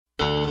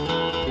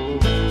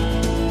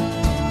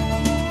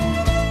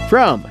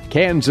From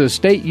Kansas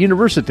State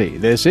University,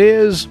 this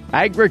is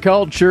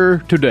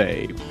Agriculture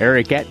Today.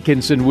 Eric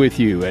Atkinson with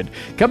you. And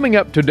coming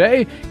up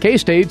today,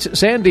 K-State's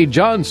Sandy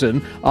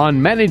Johnson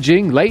on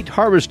managing late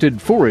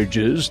harvested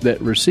forages that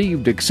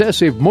received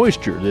excessive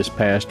moisture this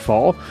past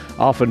fall,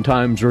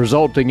 oftentimes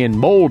resulting in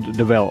mold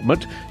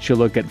development. She'll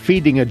look at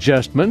feeding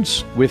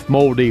adjustments with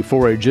moldy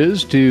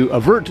forages to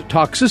avert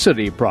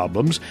toxicity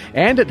problems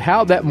and at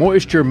how that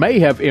moisture may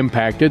have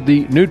impacted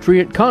the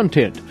nutrient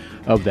content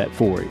of that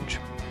forage.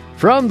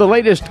 From the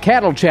latest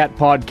Cattle Chat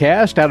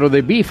podcast out of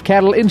the Beef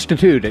Cattle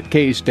Institute at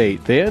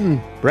K-State, then,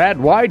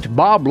 Brad White,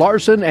 Bob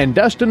Larson, and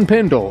Dustin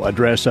Pendle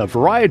address a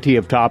variety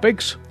of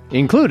topics,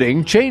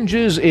 including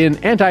changes in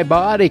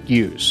antibiotic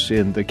use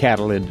in the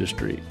cattle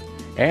industry.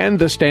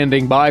 And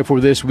standing by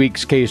for this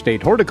week's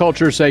K-State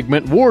Horticulture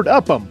segment, Ward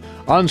Upham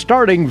on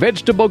starting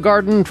vegetable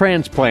garden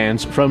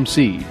transplants from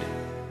seed.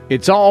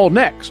 It's all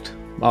next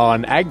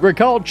on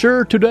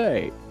Agriculture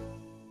Today.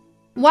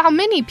 While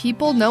many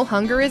people know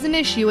hunger is an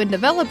issue in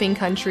developing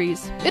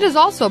countries, it is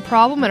also a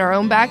problem in our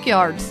own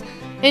backyards.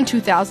 In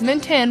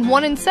 2010,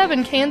 1 in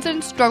 7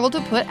 Kansans struggled to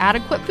put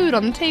adequate food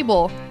on the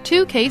table.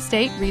 2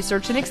 K-State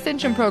research and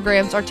extension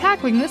programs are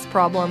tackling this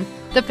problem.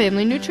 The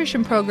Family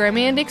Nutrition Program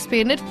and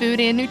Expanded Food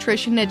and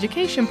Nutrition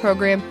Education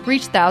Program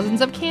reach thousands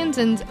of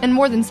Kansans in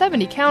more than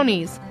 70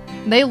 counties.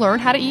 They learn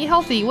how to eat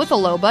healthy with a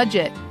low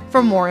budget.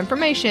 For more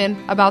information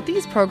about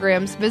these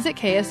programs, visit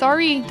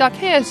ksre.ksu.edu.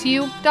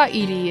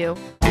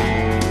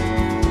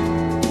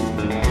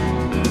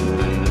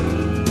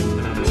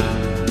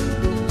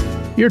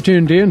 You're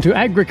tuned in to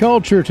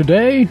Agriculture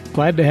Today.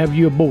 Glad to have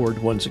you aboard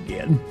once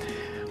again.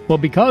 Well,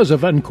 because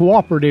of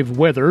uncooperative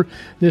weather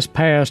this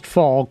past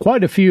fall,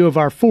 quite a few of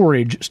our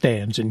forage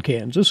stands in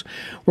Kansas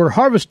were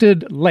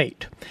harvested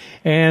late.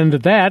 And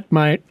that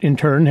might, in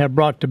turn, have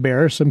brought to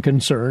bear some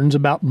concerns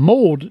about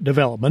mold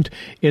development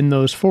in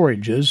those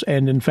forages.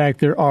 And, in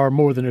fact, there are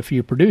more than a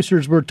few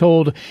producers, we're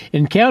told,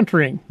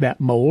 encountering that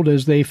mold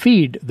as they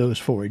feed those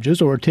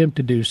forages or attempt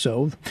to do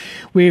so.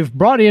 We've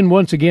brought in,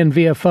 once again,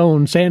 via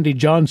phone, Sandy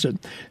Johnson.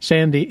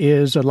 Sandy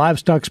is a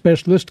livestock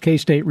specialist,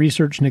 K-State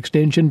Research and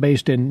Extension,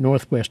 based in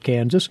Northwest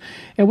Kansas.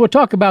 And we'll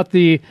talk about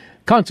the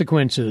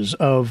consequences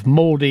of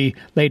moldy,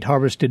 late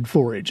harvested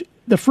forage.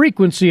 The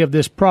frequency of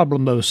this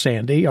problem, though,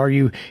 Sandy, are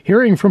you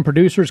hearing from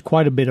producers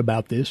quite a bit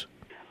about this?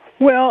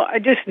 Well, I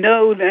just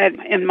know that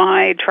in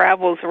my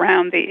travels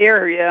around the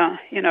area,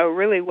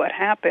 really what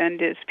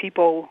happened is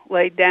people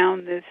laid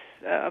down this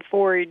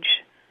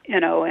forage,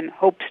 in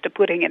hopes to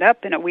putting it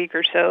up in a week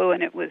or so,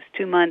 and it was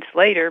 2 months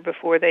later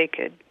before they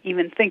could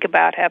even think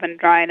about having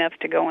dry enough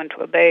to go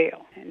into a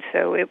bale. And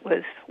so it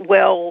was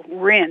well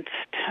rinsed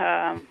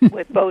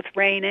with both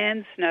rain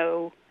and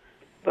snow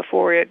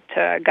before it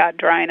got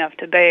dry enough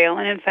to bale.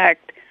 And in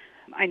fact,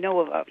 I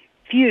know of a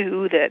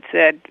few that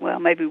said,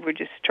 well, maybe we'll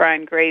just try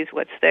and graze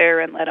what's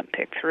there and let them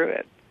pick through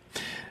it.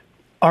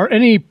 Are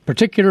any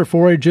particular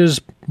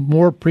forages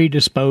more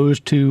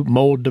predisposed to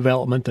mold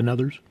development than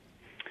others?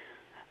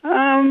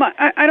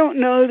 I don't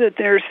know that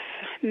there's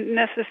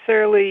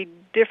necessarily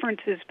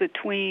differences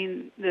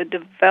between the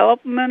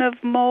development of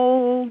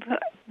mold,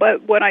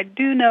 but what I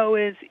do know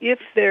is if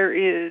there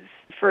is,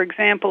 for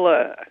example,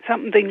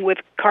 something with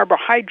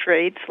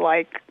carbohydrates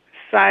like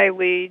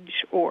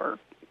silage or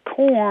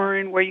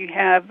corn where you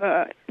have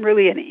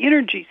really an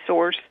energy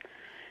source,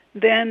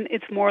 then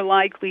it's more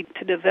likely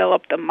to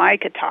develop the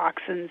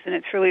mycotoxins, and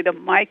it's really the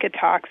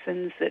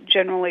mycotoxins that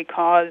generally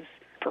cause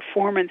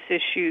performance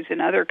issues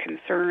and other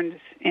concerns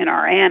in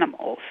our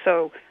animals.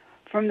 So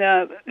from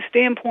the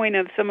standpoint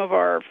of some of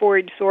our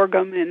forage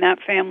sorghum in that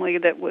family,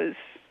 that was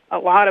a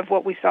lot of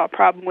what we saw a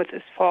problem with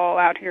this fall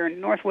out here in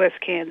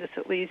northwest Kansas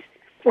at least,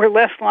 we're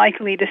less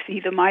likely to see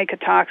the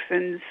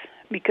mycotoxins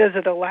because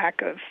of the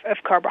lack of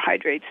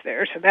carbohydrates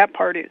there. So that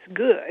part is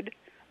good,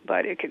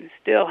 but it can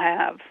still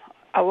have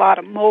a lot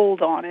of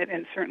mold on it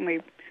and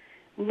certainly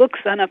looks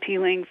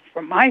unappealing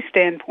from my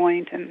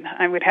standpoint, and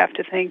I would have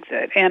to think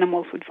that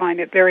animals would find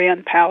it very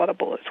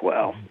unpalatable as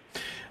well.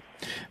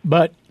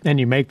 But, and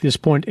you make this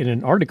point in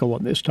an article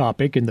on this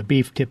topic in the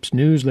Beef Tips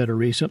newsletter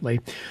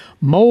recently,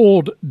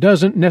 mold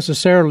doesn't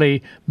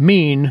necessarily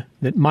mean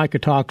that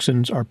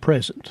mycotoxins are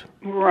present.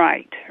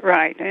 Right.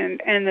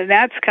 And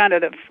that's kind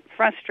of the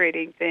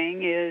frustrating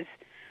thing is,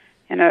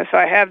 so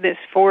I have this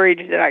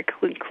forage that I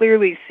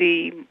clearly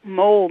see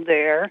mold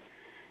there,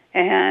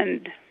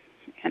 and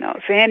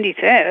Sandy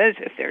says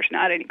if there's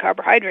not any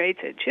carbohydrates,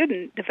 it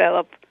shouldn't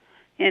develop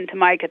into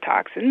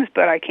mycotoxins,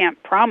 but I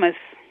can't promise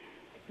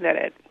that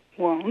it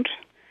won't.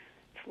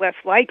 It's less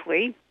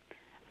likely.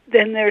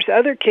 Then there's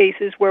other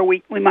cases where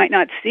we might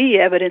not see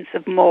evidence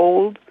of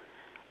mold,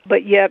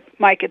 but yet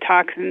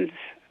mycotoxins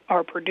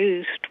are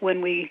produced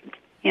when we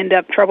end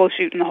up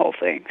troubleshooting the whole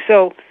thing.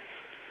 So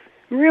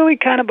really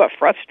kind of a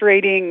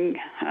frustrating,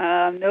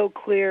 no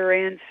clear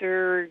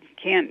answer,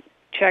 can't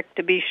check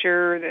to be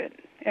sure that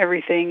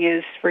everything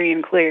is free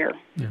and clear.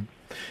 Yeah.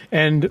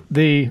 And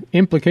the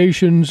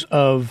implications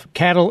of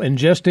cattle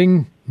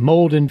ingesting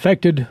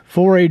mold-infected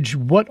forage,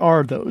 what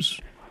are those?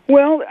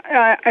 Well,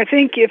 I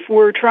think if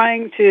we're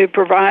trying to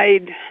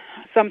provide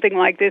something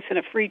like this in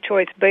a free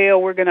choice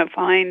bale, we're going to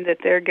find that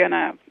they're going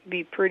to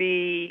be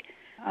pretty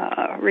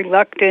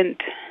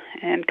reluctant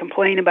and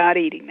complain about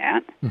eating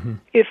that. Mm-hmm.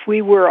 If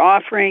we were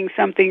offering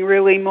something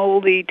really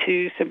moldy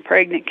to some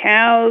pregnant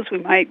cows, we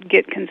might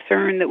get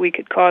concerned that we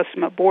could cause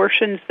some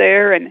abortions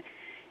there. And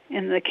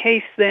in the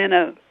case then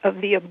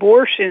of the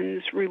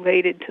abortions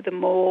related to the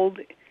mold,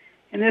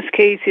 in this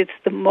case it's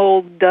the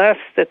mold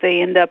dust that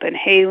they end up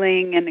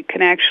inhaling, and it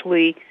can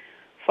actually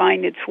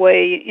find its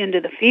way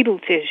into the fetal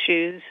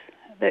tissues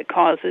that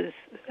causes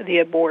the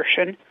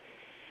abortion.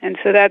 And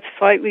so that's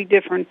slightly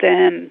different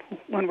than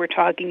when we're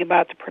talking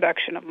about the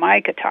production of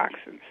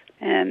mycotoxins.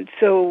 And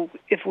so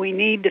if we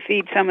need to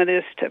feed some of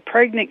this to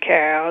pregnant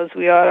cows,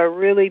 we ought to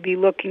really be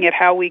looking at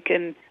how we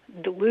can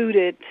dilute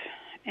it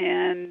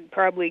and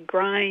probably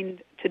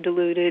grind to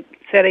dilute it.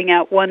 Setting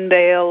out one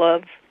bale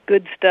of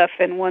good stuff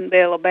and one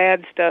bale of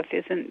bad stuff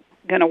isn't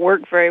going to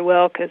work very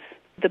well, because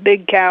the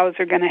big cows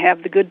are going to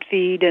have the good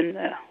feed and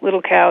the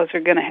little cows are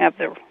going to have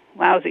the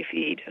lousy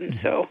feed. And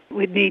so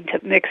we'd need to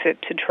mix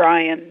it to try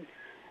and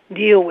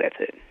deal with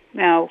it.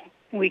 Now,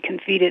 we can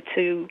feed it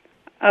to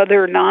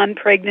other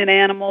non-pregnant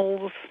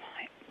animals.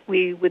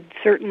 We would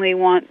certainly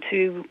want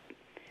to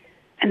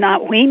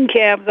not wean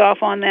calves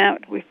off on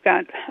that. We've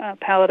got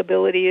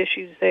palatability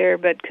issues there,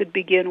 but could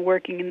begin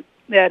working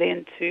that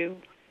into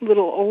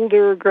little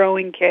older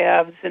growing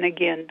calves. And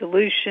again,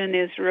 dilution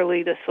is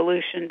really the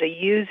solution to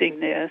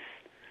using this.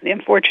 The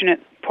unfortunate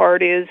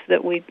part is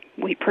that we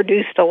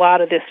produced a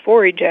lot of this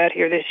forage out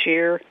here this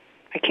year.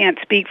 I can't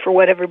speak for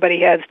what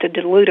everybody has to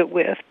dilute it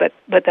with, but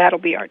that'll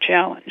be our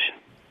challenge.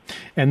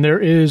 And there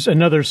is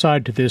another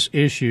side to this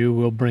issue.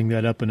 We'll bring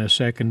that up in a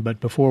second. But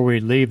before we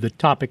leave the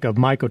topic of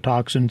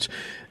mycotoxins,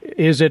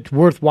 is it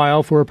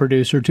worthwhile for a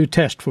producer to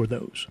test for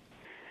those?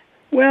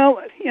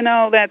 Well,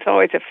 that's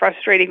always a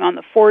frustrating on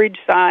the forage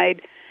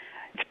side.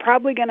 It's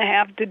probably going to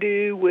have to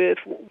do with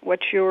what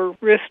your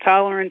risk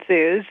tolerance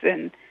is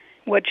and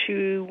what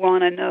you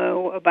want to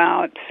know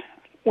about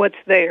what's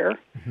there.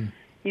 Mm-hmm.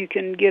 You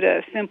can get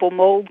a simple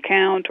mold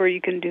count, or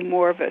you can do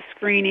more of a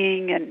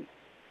screening. And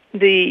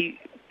the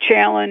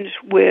challenge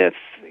with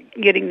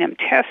getting them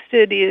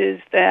tested is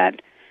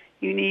that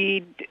you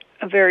need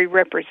a very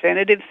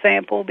representative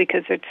sample,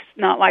 because it's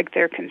not like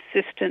they're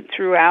consistent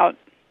throughout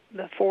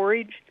the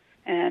forage.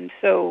 And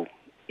so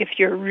if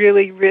you're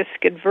really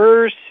risk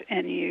adverse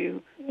and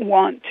you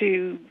want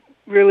to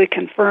really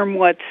confirm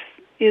what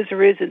is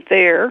or isn't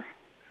there,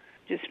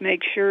 just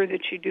make sure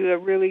that you do a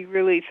really,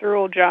 really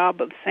thorough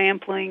job of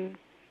sampling.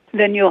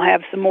 Then you'll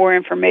have some more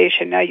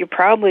information. Now, you're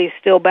probably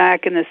still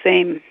back in the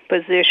same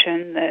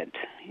position that,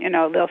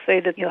 they'll say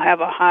that you'll have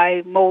a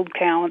high mold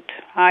count,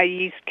 high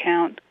yeast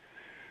count,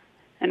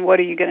 and what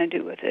are you going to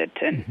do with it?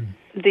 And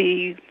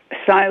the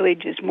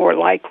silage is more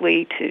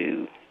likely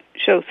to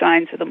show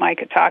signs of the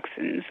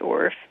mycotoxins,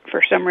 or if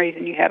for some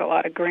reason you had a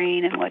lot of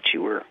grain in what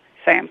you were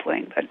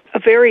sampling. But a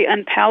very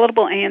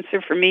unpalatable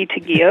answer for me to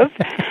give.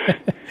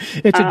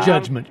 It's a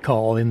judgment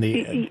call in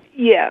the end.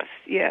 Yes.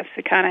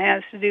 It kind of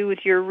has to do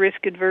with your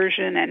risk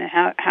aversion and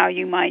how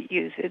you might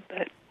use it.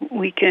 But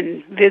we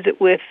can visit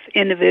with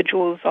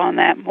individuals on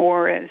that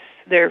more as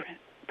their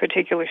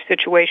particular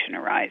situation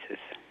arises.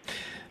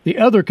 The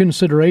other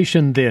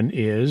consideration then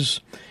is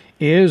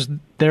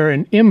there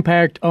an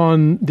impact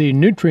on the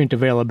nutrient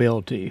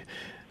availability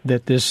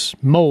that this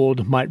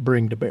mold might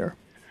bring to bear?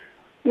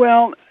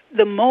 Well,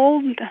 the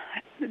mold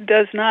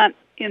does not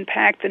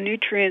impact the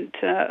nutrient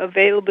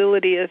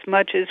availability as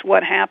much as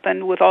what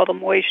happened with all the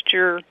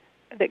moisture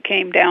that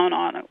came down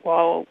on it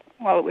while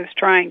it was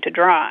trying to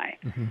dry.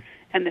 Mm-hmm.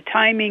 And the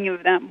timing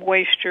of that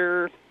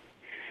moisture,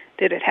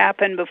 did it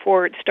happen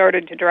before it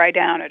started to dry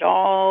down at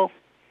all?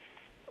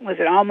 Was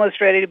it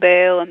almost ready to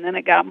bale and then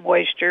it got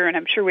moisture? And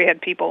I'm sure we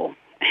had people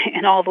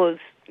in all those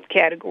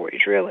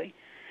categories, really.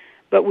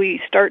 But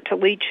we start to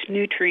leach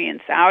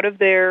nutrients out of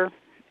there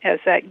as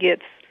that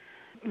gets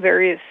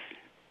various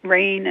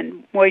rain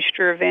and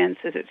moisture events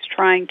as it's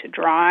trying to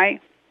dry.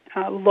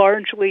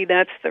 Largely,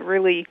 that's the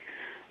really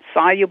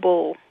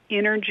soluble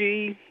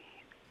energy.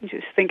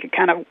 Just think of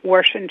kind of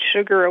washing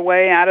sugar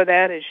away out of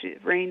that as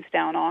it rains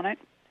down on it.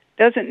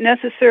 Doesn't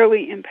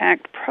necessarily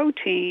impact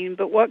protein,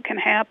 but what can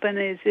happen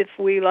is if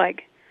we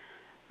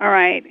all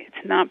right,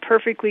 it's not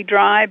perfectly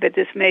dry, but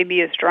this may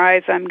be as dry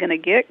as I'm going to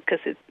get, because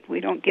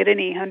we don't get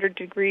any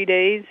 100-degree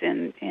days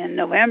in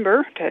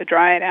November to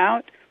dry it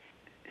out.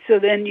 So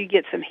then you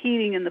get some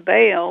heating in the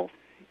bale,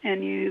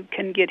 and you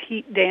can get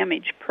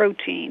heat-damaged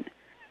protein.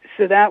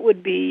 So that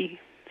would be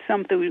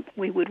something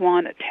we would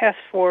want to test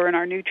for in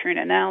our nutrient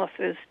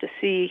analysis to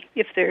see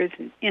if there is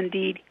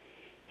indeed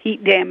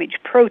heat-damaged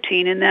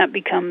protein, and that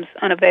becomes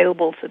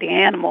unavailable to the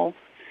animal.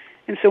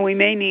 And so we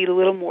may need a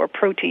little more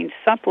protein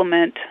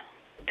supplement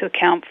to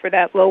account for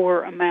that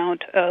lower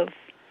amount of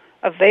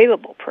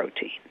available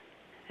protein.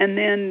 And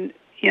then,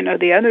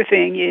 the other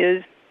thing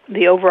is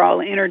the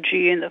overall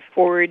energy in the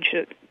forage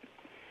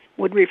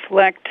would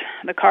reflect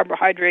the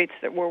carbohydrates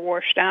that were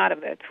washed out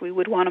of it. So we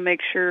would want to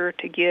make sure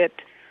to get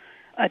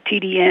a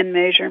TDN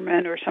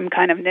measurement or some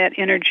kind of net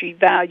energy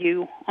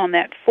value on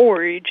that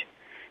forage,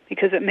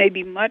 because it may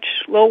be much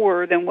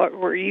lower than what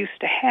we're used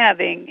to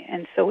having,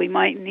 and so we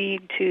might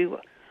need to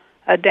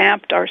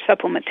adapt our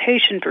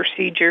supplementation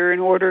procedure in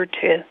order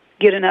to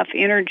get enough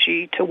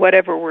energy to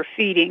whatever we're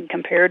feeding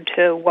compared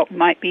to what we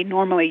might be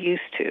normally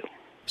used to.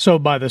 So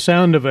by the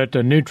sound of it,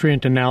 a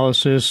nutrient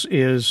analysis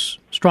is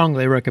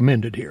strongly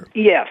recommended here.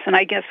 Yes, and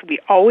I guess we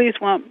always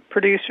want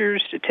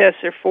producers to test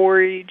their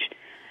forage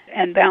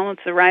and balance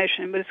the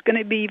ration, but it's going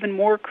to be even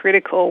more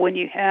critical when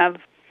you have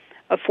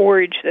a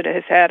forage that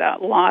has had a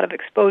lot of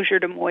exposure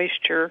to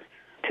moisture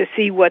to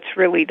see what's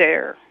really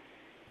there.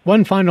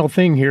 One final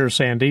thing here,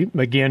 Sandy,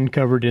 again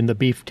covered in the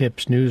Beef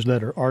Tips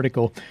newsletter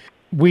article.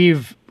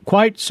 We've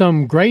quite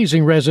some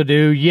grazing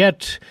residue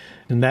yet,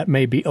 and that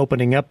may be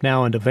opening up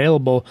now and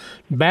available.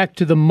 Back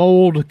to the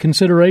mold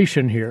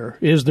consideration here.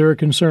 Is there a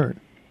concern?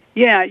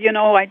 Yeah,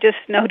 I just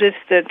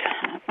noticed that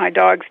my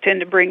dogs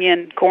tend to bring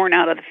in corn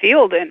out of the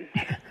field, and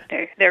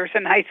there's a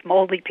nice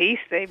moldy piece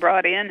they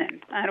brought in,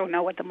 and I don't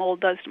know what the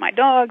mold does to my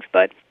dogs,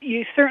 but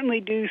you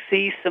certainly do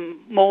see some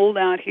mold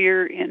out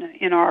here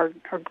in our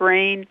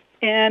grain.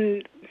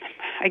 And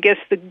I guess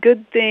the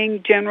good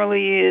thing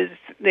generally is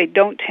they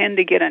don't tend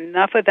to get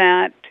enough of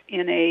that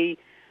in a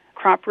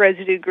crop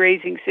residue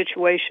grazing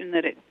situation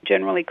that it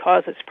generally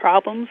causes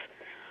problems.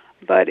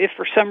 But if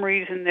for some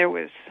reason there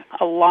was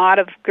a lot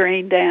of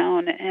grain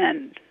down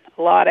and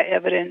a lot of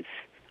evidence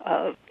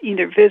of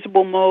either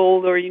visible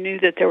mold or you knew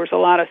that there was a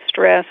lot of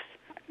stress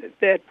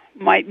that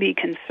might be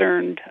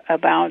concerned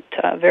about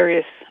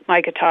various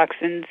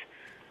mycotoxins,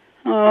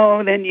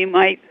 then you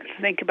might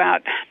think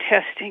about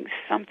testing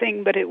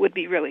something, but it would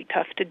be really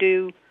tough to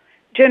do.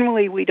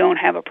 Generally, we don't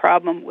have a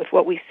problem with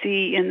what we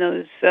see in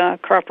those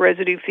crop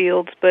residue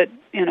fields, but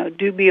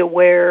do be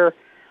aware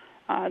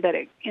that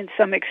in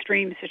some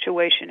extreme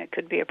situation it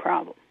could be a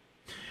problem.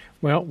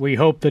 Well, we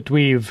hope that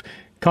we've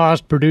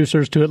caused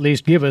producers to at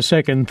least give a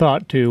second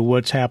thought to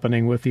what's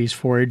happening with these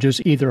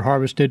forages, either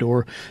harvested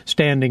or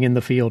standing in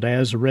the field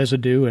as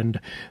residue. And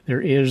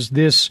there is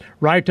this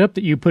write-up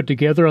that you put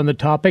together on the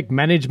topic,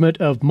 Management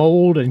of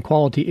Mold and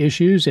Quality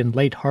Issues in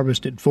Late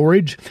Harvested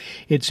Forage.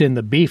 It's in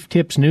the Beef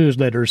Tips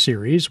newsletter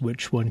series,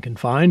 which one can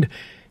find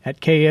at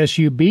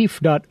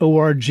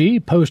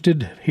ksubeef.org,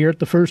 posted here at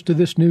the first of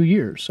this new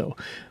year. So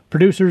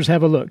producers,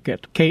 have a look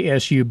at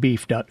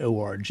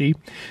ksubeef.org.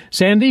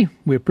 Sandy,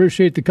 we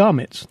appreciate the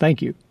comments.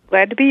 Thank you.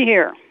 Glad to be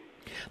here.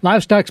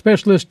 Livestock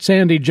specialist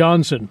Sandy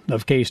Johnson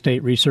of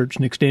K-State Research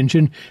and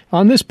Extension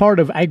on this part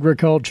of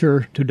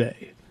Agriculture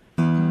Today.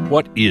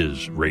 What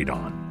is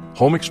radon?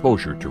 Home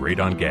exposure to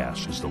radon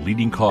gas is the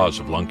leading cause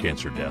of lung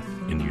cancer death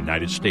in the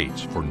United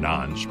States for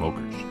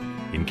non-smokers.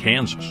 In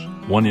Kansas,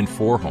 1 in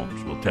 4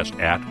 homes will test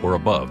at or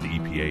above the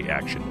EPA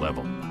action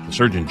level. The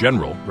Surgeon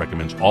General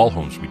recommends all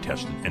homes be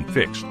tested and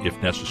fixed if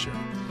necessary.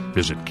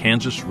 Visit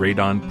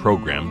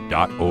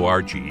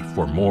kansasradonprogram.org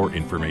for more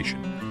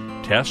information.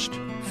 Test,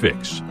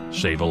 fix,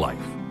 save a life.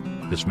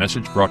 This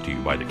message brought to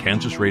you by the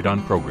Kansas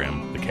Radon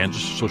Program, the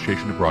Kansas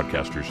Association of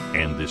Broadcasters,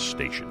 and this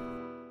station.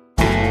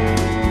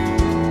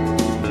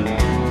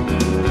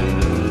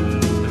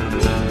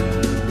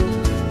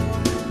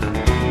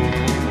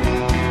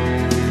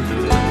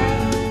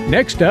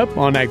 Next up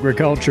on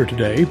Agriculture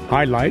Today,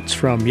 highlights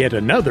from yet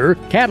another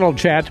Cattle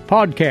Chat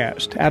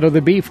podcast out of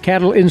the Beef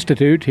Cattle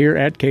Institute here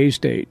at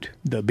K-State.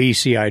 The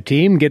BCI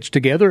team gets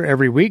together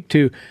every week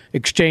to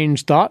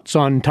exchange thoughts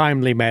on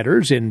timely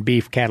matters in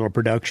beef cattle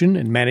production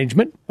and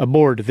management.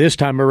 Aboard this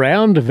time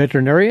around,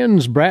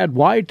 veterinarians Brad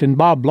White and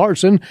Bob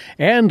Larson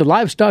and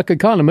livestock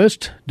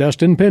economist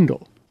Dustin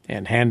Pendle.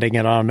 And handing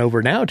it on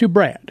over now to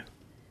Brad.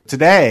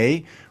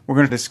 Today, we're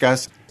going to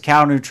discuss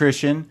cow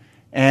nutrition,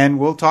 and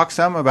we'll talk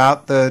some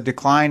about the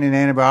decline in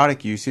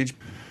antibiotic usage.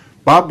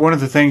 Bob, one of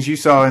the things you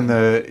saw in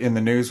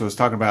the news was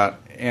talking about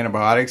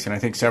antibiotics, and I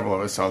think several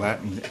of us saw that,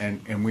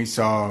 and we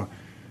saw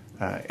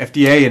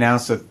FDA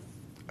announce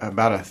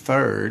about a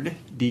third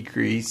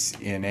decrease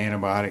in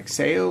antibiotic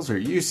sales or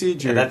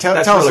usage. Or tell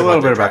us a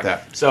little bit about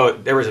that. So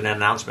there was an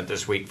announcement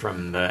this week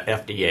from the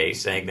FDA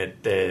saying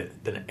that the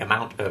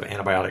amount of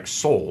antibiotics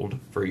sold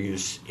for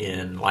use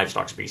in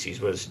livestock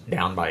species was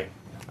down by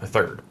a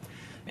third.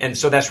 And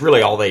so that's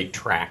really all they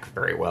track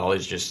very well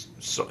is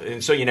just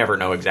so you never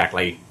know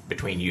exactly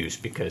between use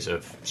because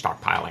of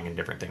stockpiling and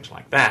different things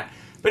like that.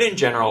 But in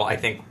general, I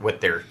think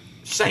what they're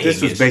saying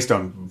this was based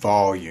on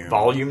volume.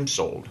 Volume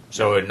sold.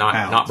 So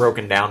not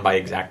broken down by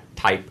exact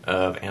type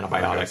of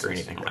antibiotic or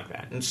anything like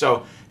that. And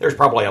so there's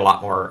probably a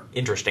lot more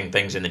interesting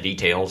things in the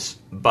details.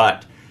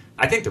 But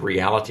I think the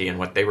reality and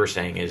what they were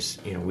saying is,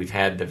 we've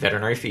had the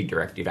veterinary feed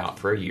directive out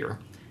for a year.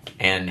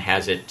 And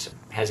has it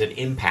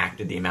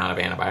impacted the amount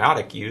of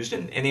antibiotic used?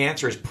 And the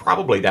answer is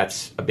probably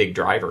that's a big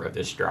driver of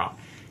this drop.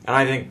 And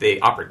I think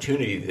the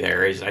opportunity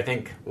there is, I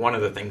think one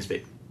of the things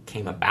that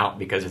came about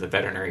because of the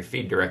veterinary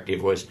feed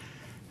directive was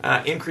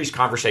increased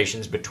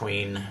conversations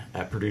between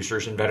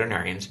producers and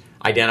veterinarians,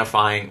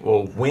 identifying,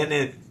 well, when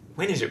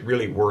is it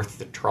really worth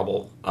the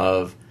trouble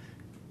of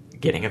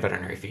getting a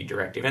veterinary feed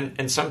directive?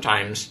 And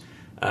sometimes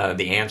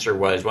the answer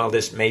was, well,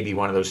 this may be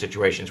one of those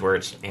situations where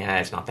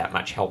it's not that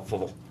much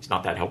helpful. It's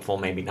not that helpful,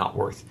 maybe not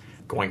worth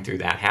going through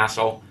that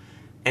hassle.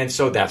 And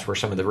so that's where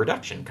some of the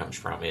reduction comes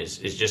from, is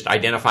just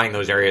identifying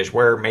those areas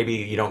where maybe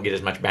you don't get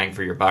as much bang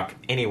for your buck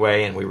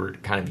anyway, and we were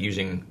kind of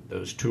using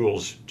those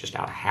tools just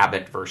out of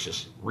habit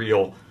versus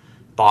real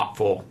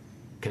thoughtful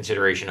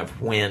consideration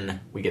of when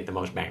we get the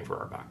most bang for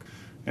our buck.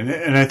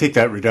 And I think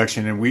that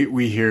reduction, and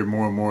we hear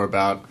more and more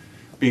about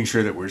being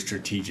sure that we're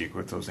strategic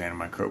with those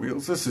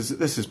antimicrobials.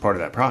 This is part of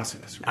that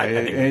process, right?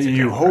 And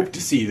you hope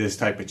to see this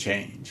type of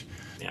change.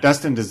 Yeah.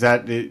 Dustin,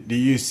 do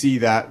you see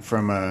that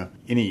from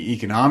any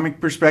economic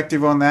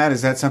perspective on that?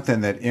 Is that something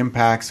that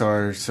impacts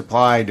our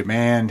supply,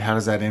 demand? How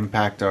does that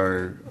impact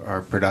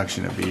our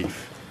production of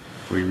beef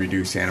if we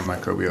reduce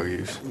antimicrobial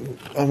use?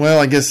 Well,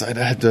 I guess I'd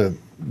have to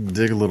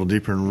dig a little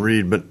deeper and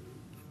read, but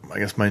I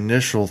guess my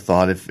initial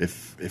thought,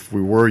 if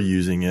we were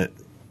using it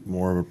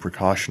more of a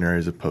precautionary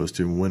as opposed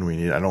to when we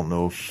need it, I don't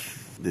know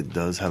if it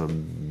does have a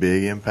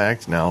big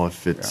impact. Now,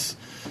 if it's...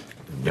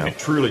 If it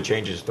truly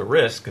changes the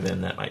risk,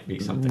 then that might be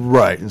something.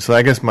 Right. And so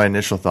I guess my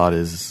initial thought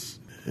is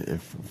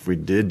if we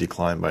did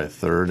decline by a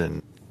third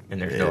and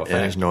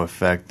there's no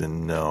effect,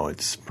 then no,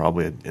 it's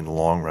probably in the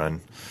long run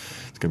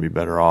it's going to be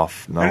better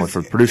off, not only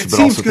for the producer,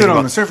 but also... It seems good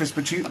on the surface,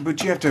 but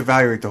you have to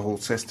evaluate the whole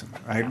system,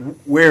 right?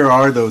 Where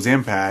are those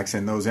impacts,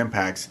 and those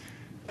impacts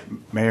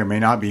may or may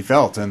not be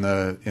felt in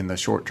the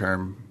short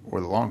term or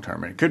the long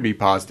term. And it could be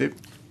positive.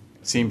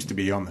 Seems to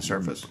be on the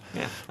surface.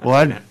 Yeah.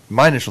 Well,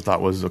 my initial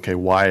thought was, okay,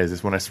 why is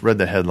this? When I read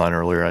the headline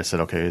earlier, I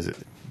said, okay, is it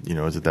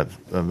that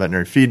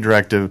veterinary feed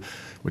directive,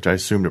 which I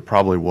assumed it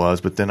probably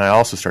was. But then I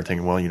also started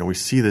thinking, well, we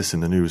see this in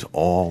the news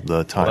all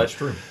the time. Well, that's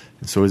true.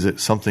 And so is it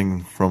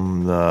something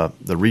from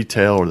the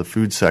retail or the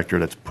food sector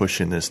that's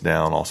pushing this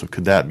down? Also,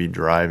 could that be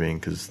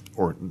driving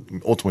or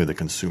ultimately the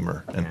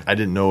consumer? And I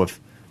didn't know if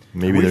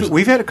maybe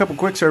we've had a couple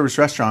quick service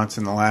restaurants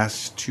in the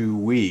last 2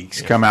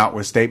 weeks come out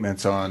with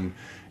statements on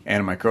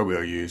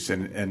antimicrobial use,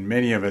 and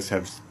many of us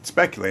have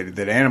speculated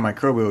that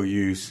antimicrobial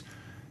use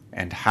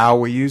and how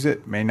we use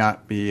it may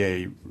not be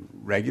a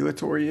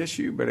regulatory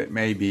issue, but it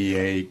may be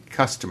a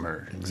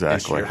customer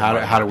issue.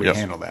 How do we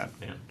handle that?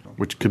 Yeah.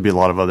 Which could be a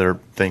lot of other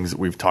things that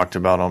we've talked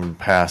about on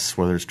past,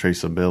 whether it's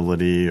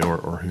traceability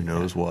or who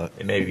knows what.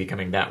 It may be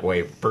coming that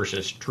way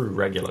versus true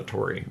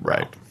regulatory.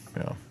 Right.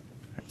 Yeah.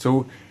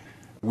 So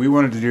we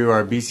wanted to do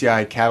our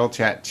BCI Cattle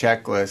Chat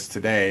checklist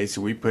today,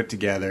 so we put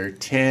together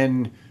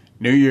 10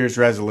 New Year's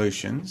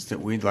resolutions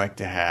that we'd like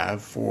to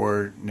have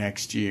for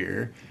next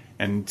year,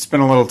 and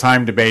spend a little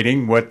time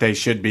debating what they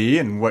should be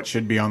and what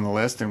should be on the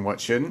list and what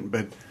shouldn't.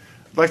 But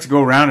I'd like to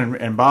go around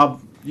and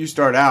Bob, you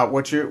start out.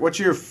 What's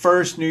your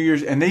first New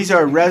Year's? And these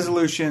are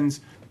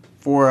resolutions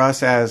for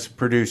us as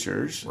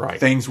producers, right?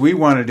 Things we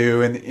want to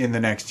do in the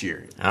next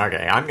year.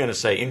 Okay, I'm going to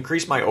say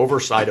increase my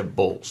oversight of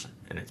bulls,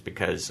 and it's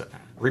because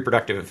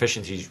reproductive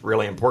efficiency is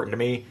really important to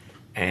me.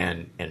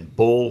 And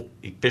bull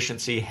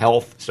efficiency,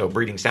 health, so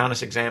breeding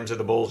soundness exams of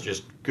the bulls,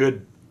 just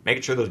good,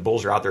 making sure those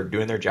bulls are out there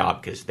doing their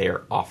job because they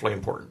are awfully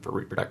important for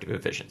reproductive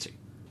efficiency.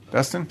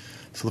 Dustin?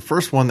 So the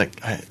first one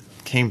that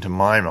came to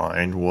my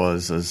mind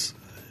was, as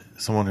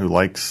someone who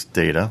likes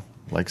data,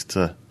 likes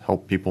to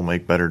help people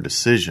make better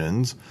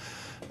decisions,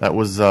 that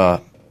was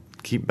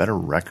keep better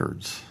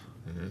records,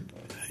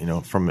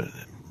 from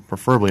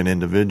preferably an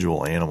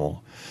individual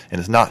animal.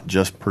 And it's not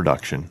just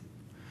production.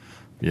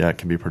 Yeah, it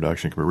can be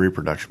production, it can be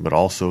reproduction, but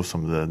also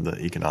some of the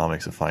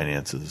economics and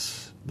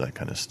finances, that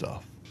kind of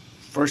stuff.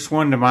 First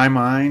one to my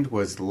mind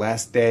was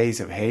less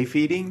days of hay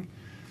feeding.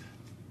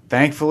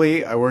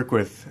 Thankfully, I work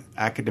with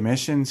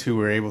academicians who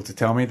were able to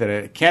tell me that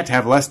I can't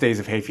have less days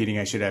of hay feeding,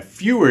 I should have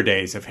fewer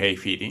days of hay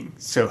feeding.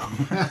 So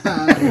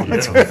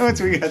once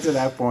we got to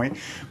that point.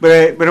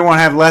 But I want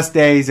to have less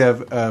days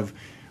of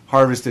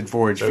harvested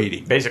forage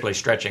feeding. Basically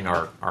stretching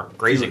our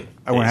grazing days.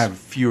 I want to have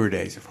fewer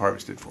days of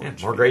harvested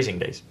forage. More grazing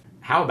days.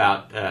 How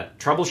about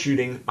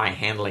troubleshooting my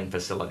handling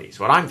facilities?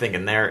 What I'm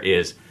thinking there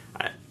is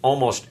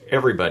almost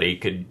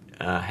everybody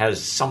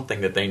has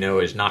something that they know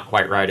is not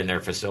quite right in their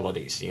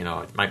facilities.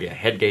 It might be a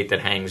head gate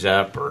that hangs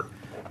up or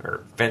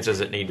fences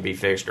that need to be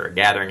fixed or a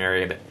gathering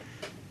area.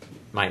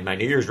 But my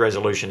New Year's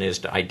resolution is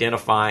to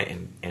identify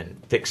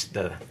and fix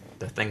the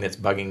thing that's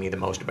bugging me the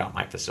most about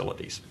my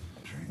facilities.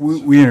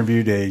 We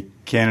interviewed a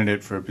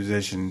candidate for a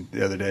position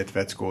the other day at the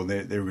vet school.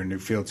 They were going to do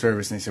field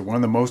service, and they said one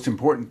of the most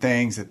important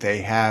things that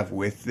they have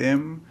with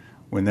them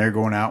when they're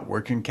going out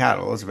working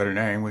cattle as a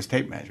veterinarian was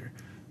tape measure,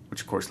 which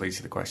of course leads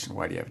to the question,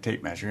 why do you have a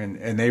tape measure?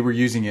 And they were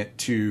using it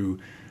to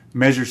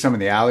measure some of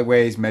the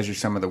alleyways, measure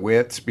some of the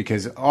widths,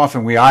 because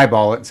often we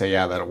eyeball it and say,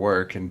 yeah, that'll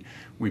work. And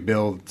we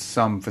build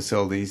some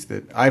facilities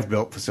I've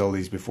built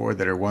facilities before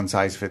that are one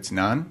size fits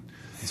none.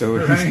 So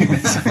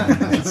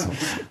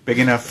it's big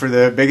enough for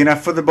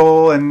the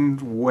bull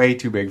and way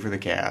too big for the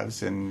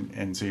calves,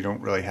 and so you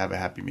don't really have a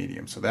happy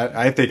medium. So that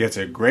I think it's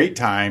a great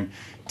time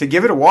to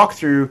give it a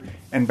walkthrough.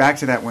 And back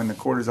to that, when the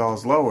cortisol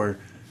is lower,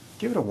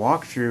 give it a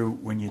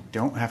walkthrough when you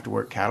don't have to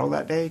work cattle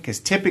that day. Because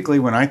typically,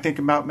 when I think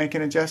about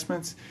making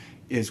adjustments,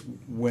 is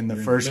when the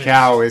first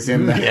cow is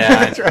in the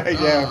that's right.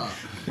 Yeah,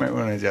 might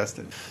want to adjust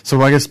it.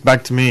 So I guess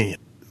back to me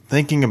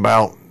thinking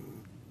about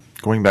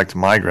going back to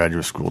my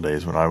graduate school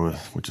days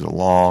which is a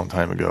long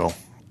time ago,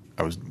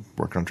 I was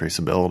working on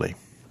traceability.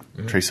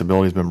 Mm-hmm.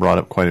 Traceability has been brought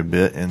up quite a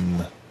bit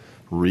in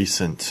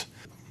recent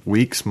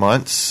weeks,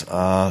 months,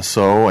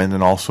 and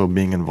then also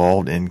being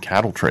involved in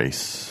cattle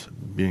trace,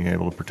 being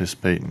able to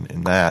participate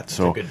in that. That's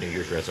a good New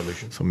Year's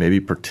resolution. So maybe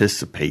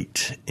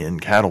participate in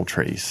cattle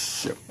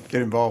trace. Yep.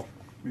 Get involved,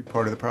 be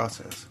part of the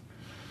process.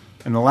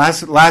 And the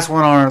last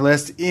one on our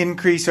list,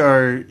 increase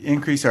our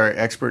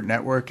expert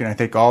network, and I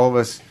think all of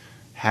us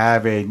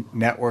have a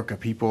network of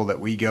people that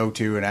we go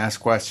to and ask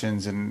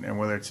questions, and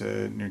whether it's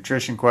a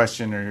nutrition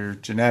question or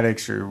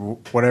genetics or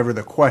whatever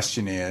the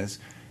question is,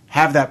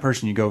 have that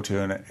person you go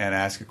to and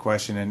ask a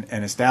question,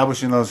 and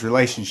establishing those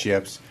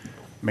relationships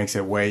makes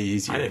it way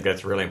easier. I think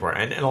that's really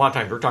important. And a lot of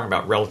times we're talking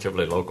about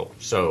relatively local.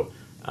 So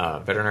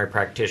veterinary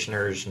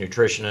practitioners,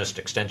 nutritionists,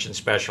 extension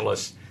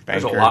specialists.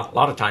 Banker. There's a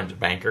lot of times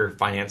banker,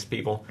 finance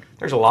people.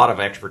 There's a lot of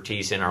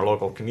expertise in our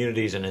local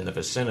communities and in the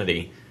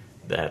vicinity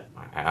that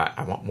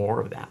I want more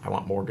of that. I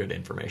want more good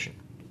information.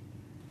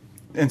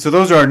 And so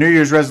those are our New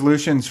Year's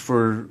resolutions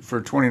for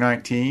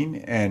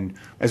 2019. And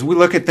as we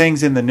look at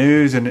things in the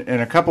news and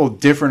a couple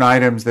of different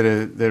items that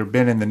have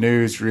been in the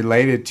news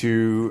related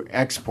to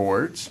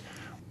exports,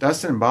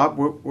 Dustin and Bob,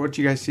 what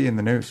do you guys see in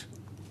the news?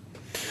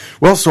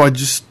 Well, so I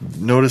just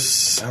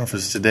noticed, I don't know if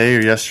it's today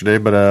or yesterday,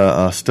 but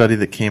a study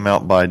that came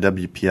out by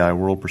WPI,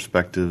 World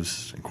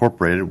Perspectives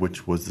Incorporated,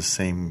 which was the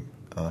same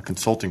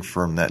consulting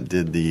firm that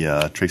did the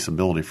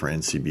traceability for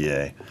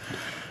NCBA.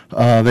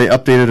 They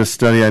updated a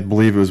study, I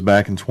believe it was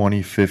back in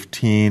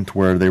 2015, to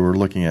where they were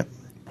looking at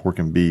pork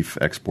and beef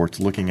exports,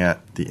 looking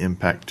at the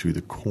impact to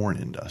the corn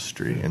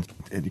industry. And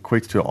it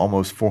equates to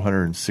almost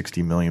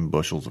 460 million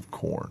bushels of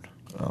corn,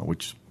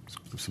 which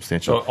is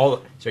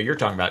substantial. So you're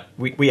talking about,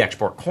 we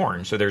export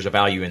corn, so there's a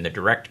value in the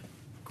direct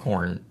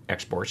corn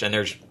exports, and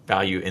there's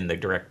value in the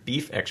direct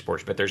beef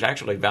exports, but there's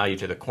actually value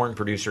to the corn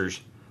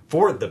producers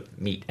for the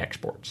meat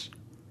exports.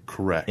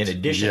 Correct. In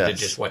addition to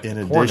just what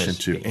in corn addition is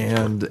to,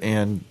 being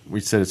and we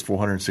said it's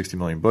 460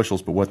 million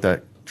bushels, but what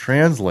that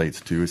translates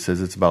to, it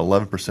says it's about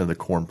 11% of the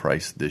corn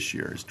price this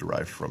year is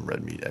derived from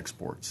red meat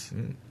exports.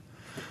 Mm.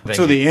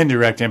 So the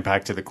indirect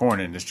impact to the corn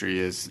industry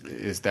is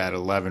that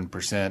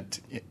 11%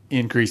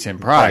 increase in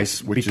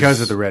price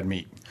because of the red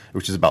meat,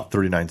 which is about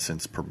 39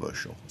 cents per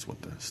bushel. Is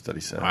what the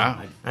study said.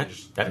 Wow,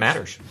 that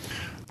matters.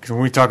 Because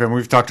we've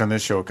talked on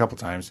this show a couple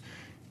times.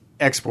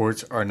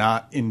 Exports are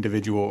not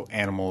individual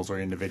animals or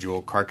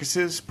individual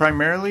carcasses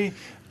primarily.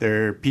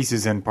 They're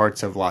pieces and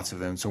parts of lots of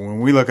them. So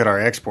when we look at our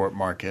export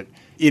market,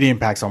 it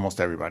impacts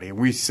almost everybody.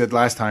 We said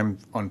last time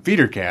on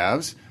feeder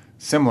calves,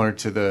 similar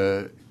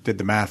to did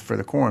the math for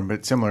the corn,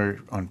 but similar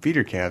on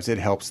feeder calves, it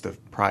helps the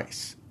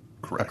price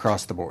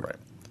across the board. Right.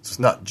 So it's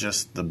not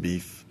just the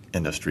beef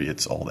industry,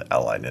 it's all the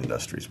allied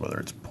industries, whether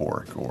it's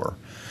pork or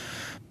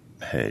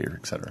hay or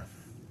et cetera.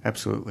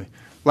 Absolutely.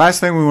 Last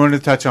thing we wanted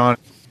to touch on,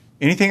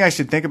 anything I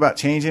should think about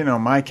changing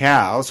on my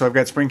cows. So I've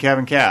got spring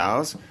calving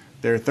cows.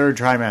 They're third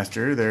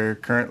trimester. They're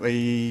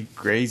currently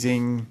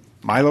grazing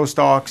milo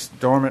stalks,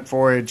 dormant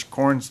forage,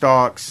 corn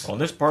stalks. Well, in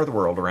this part of the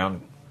world,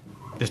 around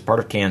this part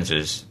of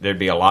Kansas, there'd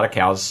be a lot of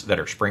cows that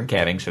are spring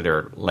calving, so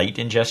they're late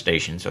in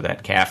gestation, so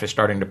that calf is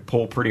starting to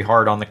pull pretty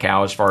hard on the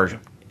cow as far as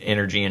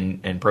energy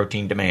and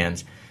protein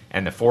demands.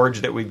 And the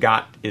forage that we've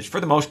got is, for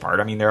the most part,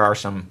 I mean, there are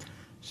some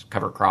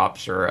cover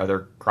crops or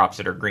other crops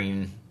that are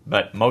green,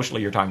 but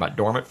mostly you're talking about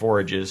dormant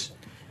forages,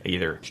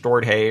 either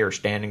stored hay or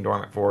standing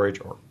dormant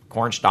forage or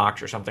corn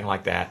stalks or something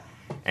like that.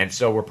 And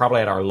so we're probably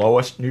at our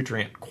lowest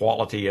nutrient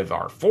quality of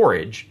our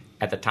forage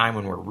at the time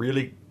when we're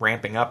really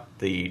ramping up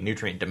the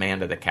nutrient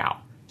demand of the cow.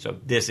 So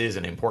this is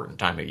an important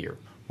time of year.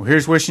 Well,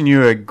 here's wishing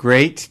you a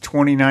great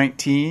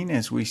 2019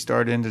 as we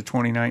start into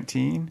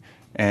 2019,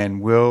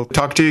 and we'll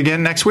talk to you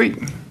again next week.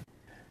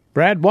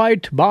 Brad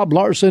White, Bob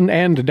Larson,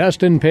 and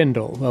Dustin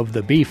Pendle of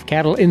the Beef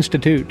Cattle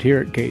Institute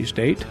here at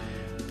K-State.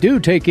 Do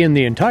take in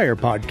the entire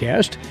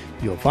podcast.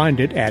 You'll find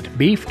it at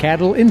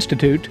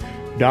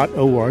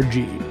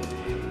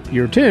beefcattleinstitute.org.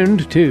 You're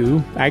tuned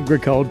to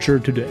Agriculture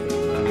Today.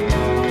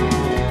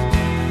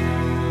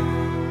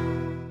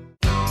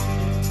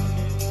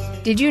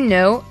 Did you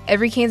know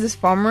every Kansas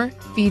farmer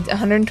feeds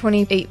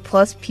 128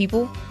 plus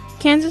people?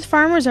 Kansas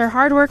farmers are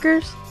hard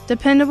workers,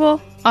 dependable,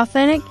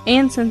 authentic,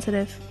 and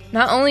sensitive.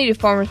 Not only do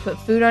farmers put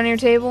food on your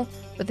table,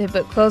 but they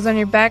put clothes on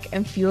your back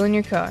and fuel in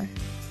your car.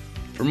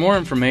 For more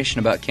information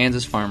about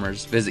Kansas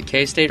farmers, visit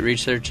K-State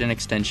Research and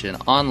Extension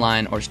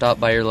online or stop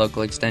by your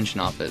local extension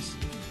office.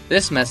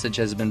 This message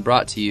has been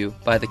brought to you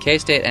by the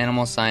K-State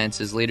Animal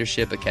Sciences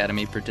Leadership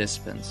Academy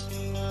participants.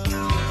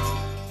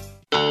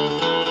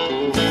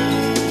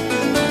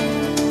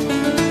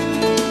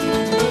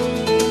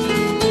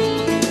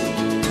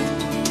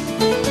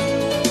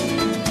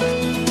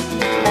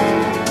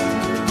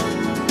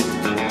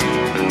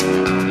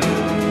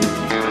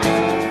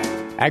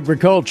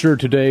 Agriculture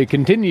Today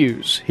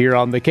continues here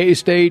on the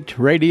K-State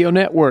Radio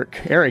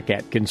Network. Eric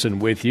Atkinson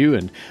with you,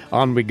 and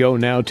on we go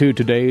now to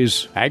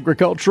today's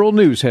agricultural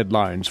news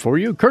headlines for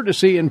you,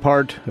 courtesy in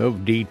part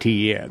of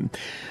DTN.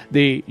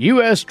 The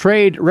U.S.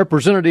 Trade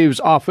Representative's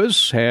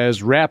Office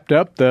has wrapped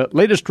up the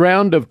latest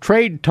round of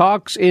trade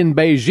talks in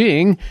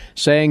Beijing,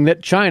 saying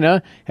that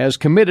China has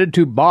committed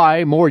to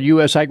buy more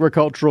U.S.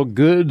 agricultural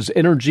goods,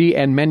 energy,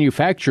 and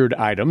manufactured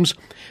items.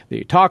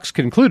 The talks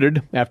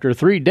concluded after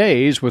 3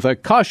 days with a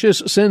cautious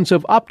sense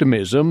of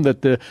optimism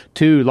that the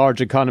two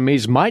large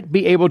economies might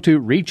be able to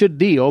reach a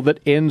deal that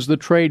ends the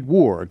trade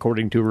war,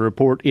 according to a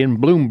report in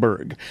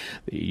Bloomberg.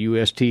 The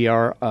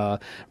USTR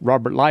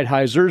Robert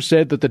Lighthizer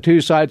said that the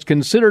two sides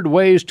considered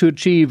ways to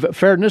achieve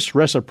fairness,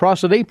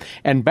 reciprocity,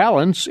 and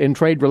balance in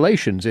trade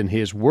relations. In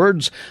his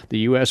words, the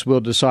U.S. will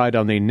decide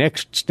on the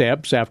next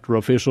steps after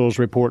officials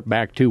report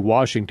back to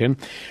Washington.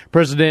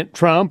 President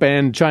Trump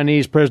and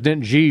Chinese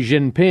President Xi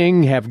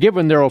Jinping have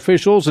given their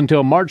officials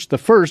until March the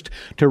 1st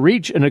to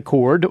reach an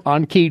accord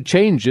on key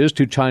changes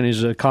to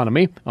China's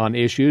economy on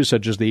issues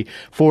such as the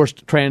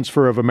forced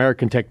transfer of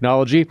American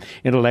technology,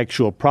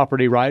 intellectual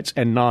property rights,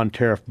 and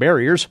non-tariff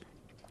barriers.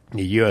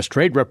 The U.S.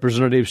 Trade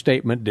Representative's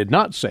statement did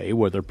not say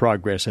whether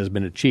progress has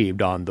been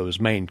achieved on those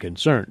main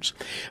concerns.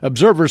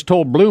 Observers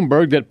told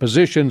Bloomberg that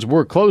positions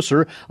were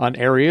closer on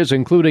areas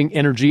including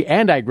energy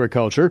and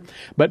agriculture,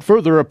 but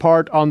further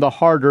apart on the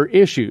harder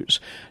issues.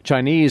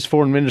 Chinese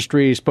Foreign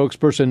Ministry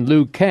spokesperson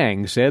Liu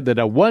Kang said that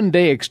a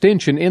one-day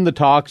extension in the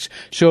talks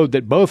showed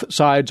that both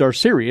sides are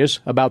serious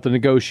about the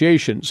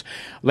negotiations.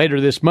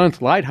 Later this month,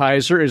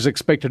 Lighthizer is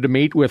expected to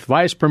meet with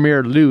Vice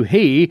Premier Liu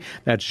He,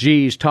 that's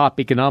Xi's top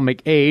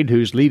economic aide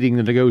who's leading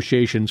the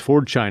negotiations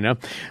for China.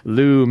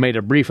 Liu made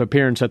a brief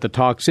appearance at the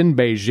talks in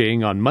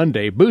Beijing on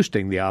Monday,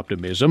 boosting the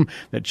optimism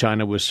that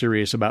China was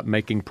serious about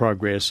making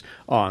progress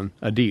on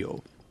a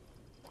deal.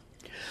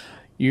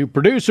 You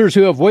producers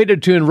who have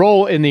waited to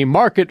enroll in the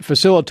Market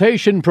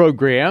Facilitation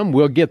Program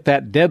will get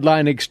that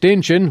deadline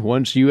extension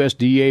once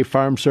USDA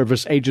Farm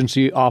Service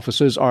Agency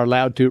offices are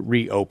allowed to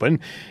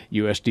reopen.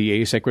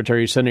 USDA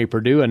Secretary Sonny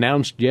Perdue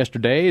announced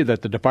yesterday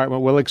that the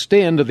department will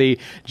extend the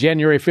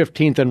January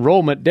 15th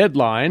enrollment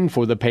deadline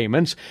for the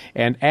payments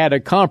and add a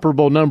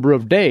comparable number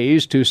of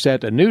days to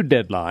set a new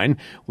deadline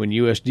when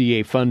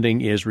USDA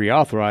funding is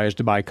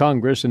reauthorized by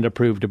Congress and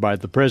approved by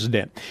the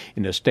President.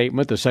 In a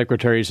statement, the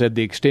Secretary said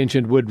the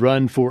extension would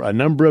run for a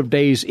number of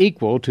days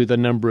equal to the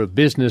number of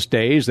business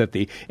days that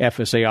the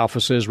FSA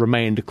offices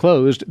remained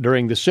closed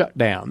during the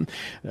shutdown.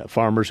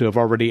 Farmers who have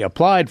already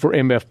applied for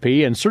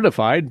MFP and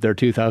certified their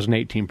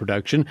 2018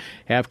 production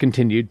have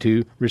continued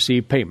to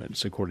receive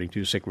payments, according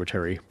to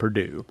Secretary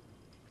Perdue.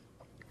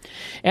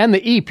 And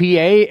the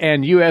EPA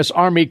and U.S.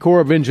 Army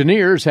Corps of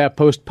Engineers have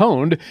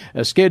postponed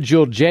a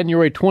scheduled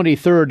January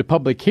 23rd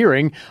public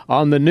hearing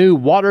on the new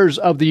Waters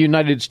of the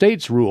United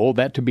States rule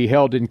that to be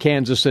held in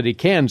Kansas City,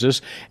 Kansas,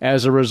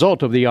 as a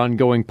result of the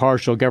ongoing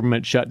partial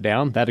government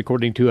shutdown. That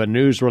according to a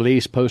news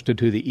release posted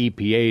to the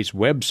EPA's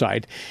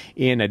website.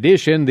 In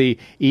addition, the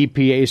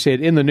EPA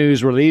said in the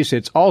news release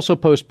it's also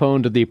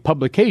postponed the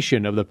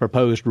publication of the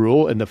proposed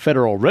rule in the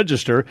Federal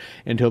Register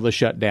until the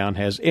shutdown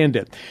has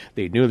ended.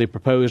 The newly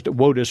proposed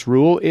WOTUS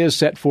rule is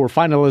set for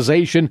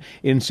finalization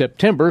in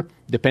September,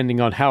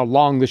 depending on how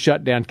long the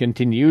shutdown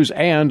continues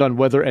and on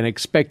whether an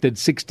expected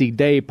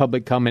 60-day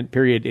public comment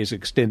period is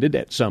extended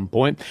at some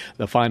point.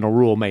 The final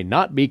rule may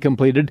not be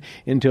completed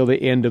until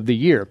the end of the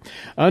year.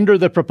 Under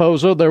the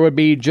proposal, there would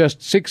be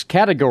just 6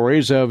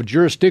 categories of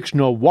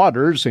jurisdictional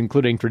waters,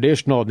 including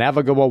traditional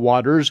navigable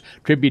waters,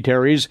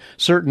 tributaries,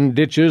 certain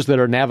ditches that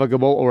are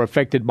navigable or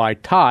affected by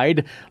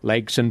tide,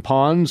 lakes and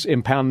ponds,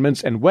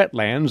 impoundments, and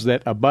wetlands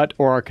that abut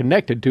or are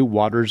connected to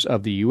waters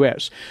of the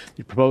U.S.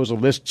 The proposal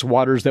lists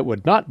waters that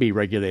would not be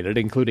regulated,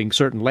 including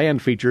certain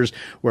land features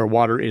where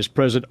water is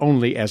present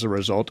only as a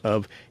result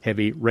of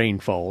heavy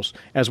rainfalls,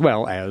 as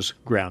well as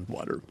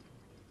groundwater.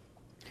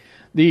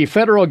 The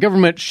federal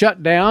government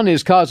shutdown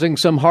is causing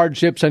some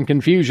hardships and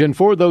confusion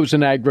for those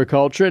in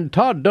agriculture, and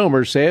Todd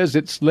Domer says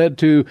it's led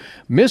to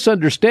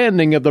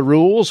misunderstanding of the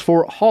rules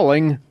for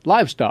hauling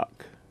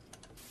livestock.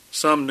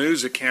 Some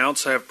news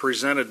accounts have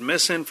presented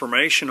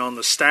misinformation on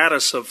the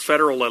status of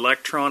federal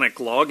electronic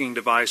logging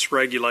device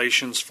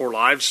regulations for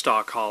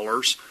livestock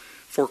haulers.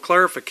 For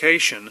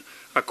clarification,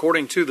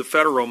 according to the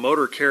Federal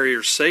Motor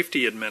Carrier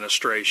Safety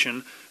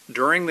Administration,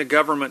 during the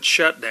government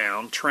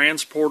shutdown,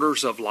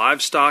 transporters of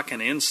livestock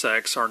and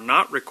insects are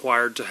not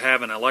required to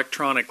have an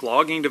electronic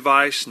logging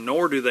device,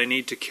 nor do they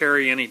need to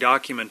carry any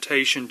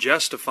documentation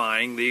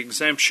justifying the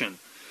exemption.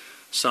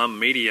 Some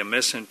media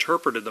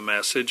misinterpreted the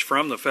message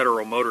from the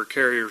Federal Motor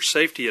Carrier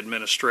Safety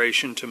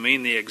Administration to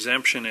mean the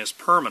exemption is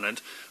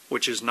permanent,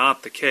 which is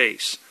not the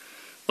case.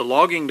 The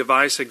logging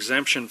device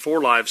exemption for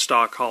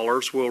livestock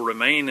haulers will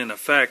remain in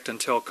effect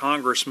until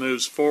Congress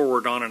moves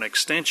forward on an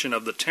extension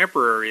of the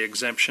temporary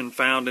exemption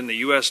found in the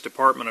U.S.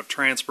 Department of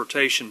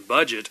Transportation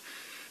budget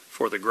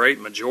for the great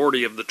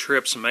majority of the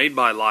trips made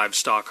by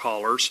livestock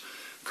haulers.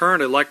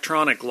 Current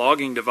electronic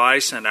logging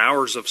device and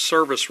hours of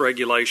service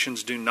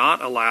regulations do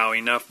not allow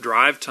enough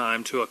drive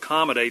time to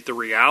accommodate the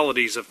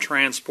realities of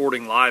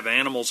transporting live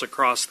animals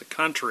across the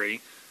country.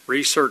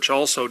 Research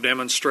also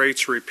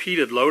demonstrates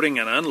repeated loading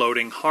and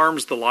unloading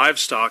harms the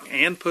livestock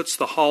and puts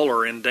the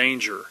hauler in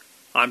danger.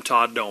 I'm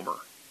Todd Domer.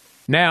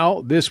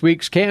 Now, this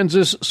week's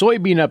Kansas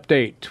Soybean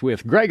Update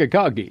with Greg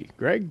Akagi.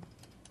 Greg?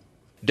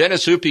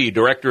 Dennis Hoopy,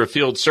 Director of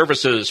Field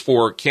Services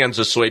for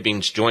Kansas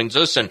Soybeans, joins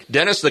us. And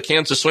Dennis, the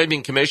Kansas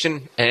Soybean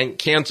Commission and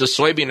Kansas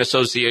Soybean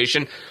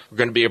Association are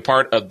going to be a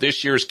part of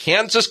this year's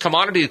Kansas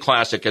Commodity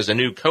Classic as a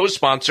new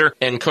co-sponsor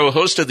and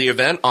co-host of the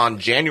event on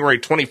January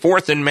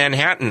 24th in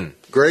Manhattan.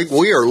 Greg,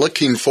 we are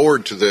looking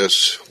forward to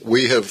this.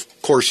 We have,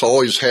 of course,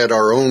 always had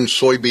our own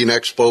Soybean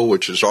Expo,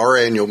 which is our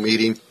annual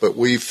meeting, but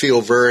we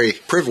feel very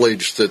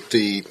privileged that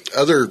the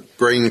other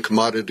grain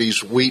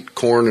commodities, wheat,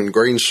 corn, and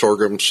grain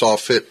sorghum, saw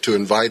fit to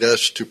invite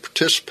us to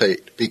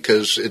participate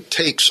because it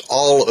takes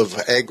all of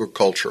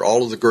agriculture,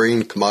 all of the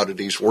grain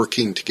commodities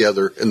working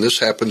together, and this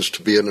happens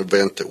to be an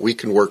event that we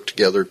can work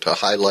together to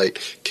highlight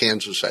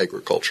Kansas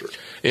agriculture.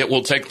 It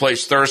will take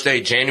place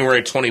Thursday,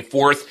 January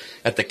 24th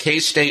at the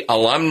K-State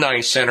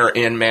Alumni Center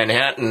in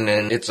Manhattan,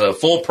 and it's a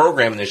full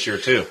program this year,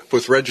 too.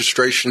 With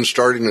registration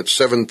starting at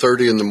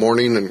 7:30 in the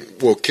morning, and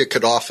we'll kick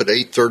it off at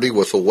 8:30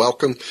 with a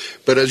welcome.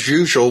 But as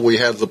usual, we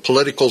have the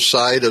political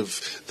side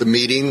of the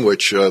meeting,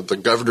 which the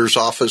governor's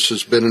office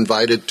has been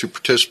invited to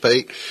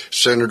participate.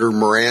 Senator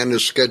Moran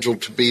is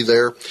scheduled to be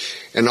there.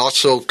 And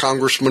also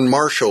Congressman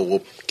Marshall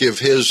will give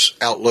his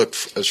outlook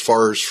as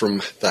far as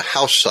from the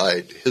House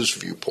side, his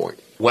viewpoint.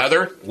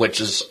 Weather,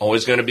 which is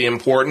always going to be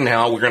important,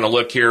 how we're going to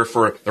look here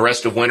for the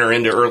rest of winter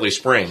into early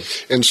spring.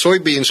 And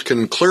soybeans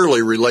can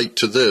clearly relate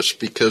to this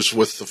because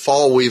with the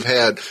fall we've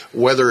had,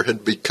 weather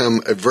had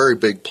become a very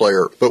big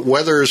player. But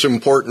weather is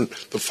important.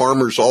 The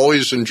farmers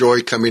always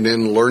enjoy coming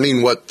in,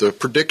 learning what the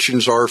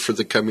predictions are for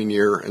the coming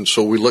year, and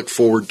so we look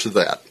forward to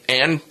that.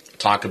 And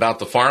talk about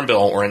the Farm Bill,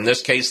 or in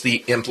this case,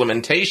 the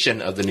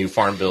implementation of the new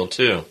Farm Bill,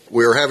 too.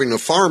 We're having a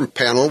farm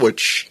panel,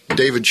 which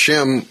David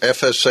Shem,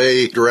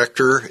 FSA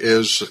Director,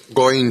 is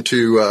going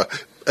to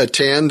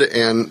attend,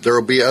 and there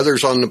will be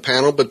others on the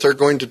panel, but they're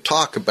going to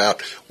talk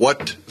about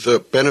what the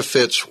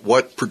benefits,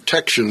 what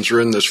protections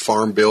are in this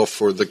Farm Bill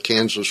for the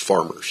Kansas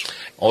farmers.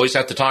 Always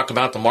have to talk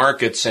about the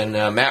markets, and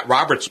Matt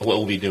Roberts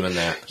will be doing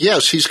that.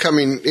 Yes, he's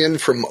coming in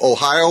from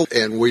Ohio,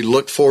 and we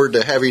look forward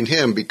to having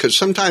him because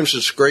sometimes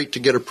it's great to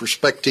get a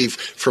perspective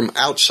from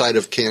outside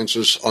of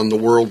Kansas on the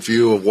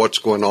worldview of what's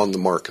going on in the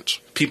markets.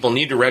 People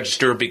need to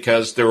register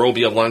because there will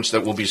be a lunch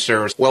that will be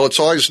served. Well, it's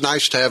always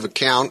nice to have a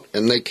count,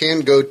 and they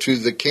can go to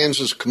the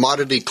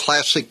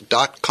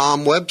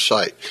KansasCommodityClassic.com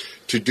website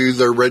to do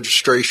their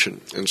registration.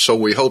 And so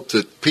we hope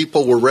that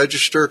people will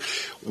register.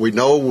 We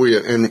know we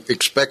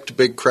expect a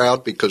big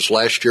crowd because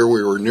last year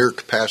we were near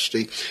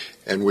capacity,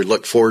 and we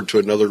look forward to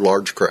another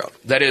large crowd.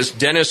 That is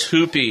Dennis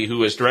Hoopy,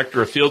 who is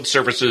Director of Field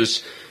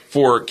Services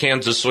for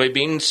Kansas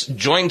Soybeans,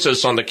 joins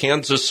us on the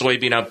Kansas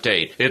Soybean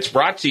Update. It's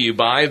brought to you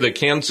by the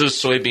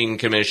Kansas Soybean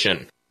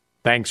Commission.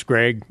 Thanks,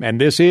 Greg.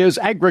 And this is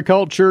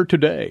Agriculture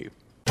Today.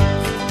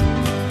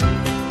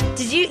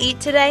 Did you eat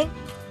today?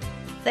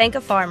 Thank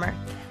a farmer.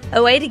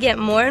 A way to get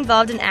more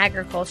involved in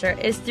agriculture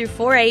is through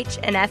 4-H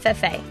and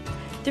FFA.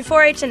 Through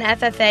 4-H and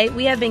FFA,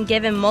 we have been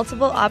given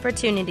multiple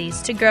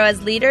opportunities to grow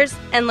as leaders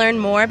and learn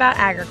more about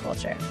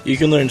agriculture. You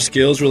can learn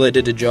skills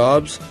related to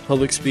jobs,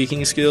 public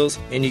speaking skills,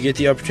 and you get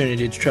the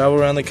opportunity to travel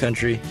around the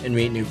country and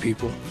meet new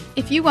people.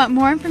 If you want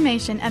more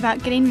information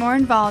about getting more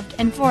involved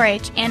in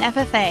 4-H and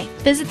FFA,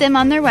 visit them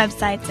on their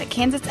websites at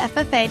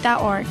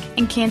kansasffa.org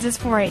and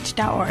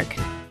kansas4h.org.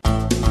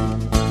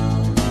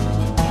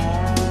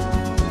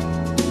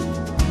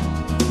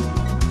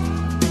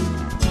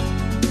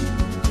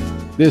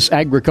 This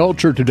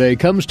Agriculture Today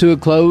comes to a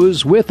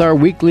close with our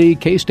weekly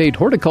K-State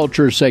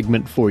Horticulture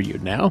segment for you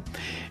now.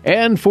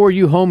 And for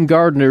you home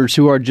gardeners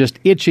who are just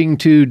itching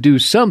to do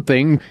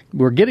something,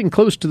 we're getting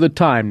close to the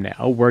time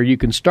now where you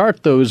can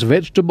start those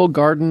vegetable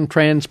garden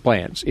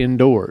transplants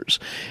indoors.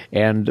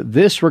 And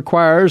this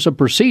requires a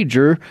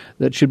procedure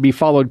that should be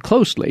followed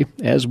closely,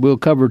 as we'll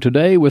cover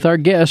today with our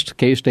guest,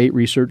 K-State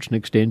Research and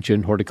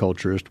Extension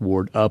horticulturist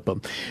Ward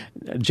Upham.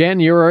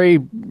 January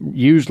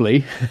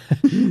usually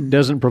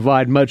doesn't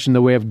provide much in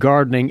the way of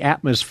gardening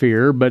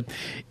atmosphere, but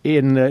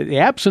in the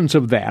absence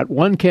of that,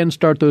 one can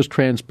start those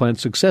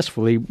transplants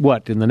successfully,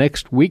 in the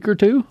next week or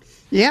two?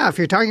 Yeah, if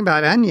you're talking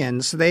about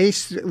onions, they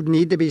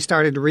need to be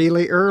started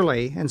really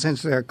early. And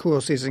since they're a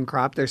cool season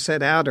crop, they're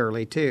set out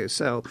early too.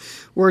 So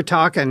we're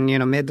talking,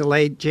 mid to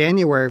late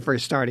January for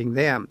starting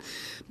them.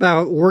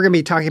 But we're going to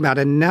be talking about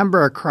a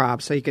number of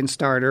crops that you can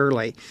start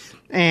early.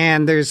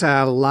 And there's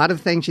a lot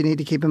of things you need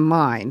to keep in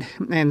mind.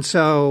 And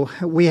so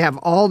we have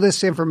all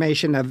this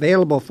information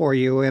available for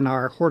you in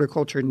our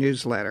horticulture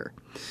newsletter.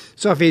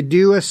 So if you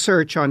do a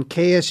search on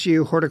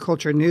KSU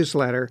Horticulture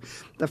Newsletter,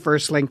 the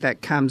first link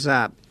that comes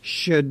up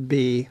should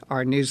be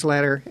our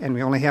newsletter. And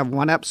we only have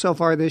one up so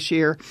far this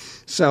year,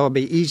 so it'll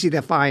be easy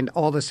to find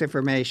all this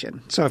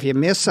information. So if you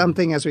miss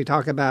something as we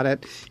talk about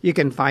it, you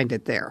can find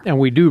it there. And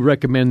we do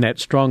recommend that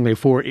strongly.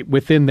 For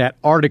within that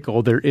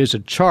article, there is a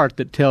chart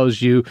that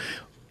tells you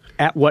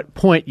at what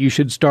point you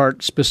should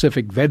start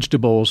specific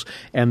vegetables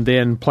and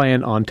then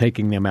plan on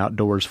taking them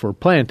outdoors for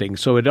planting.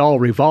 So it all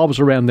revolves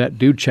around that.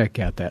 Do check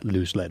out that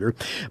newsletter.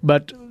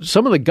 But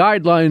some of the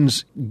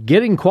guidelines,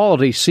 getting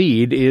quality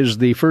seed is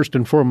the first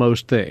and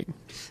foremost thing.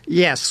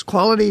 Yes,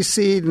 quality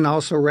seed and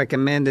also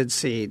recommended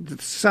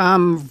seed.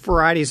 Some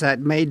varieties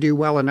that may do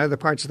well in other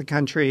parts of the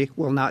country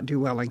will not do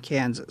well in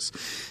Kansas.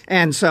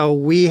 And so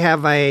we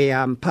have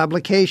a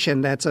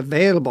publication that's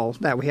available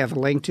that we have a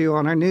link to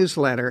on our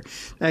newsletter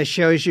that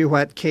shows you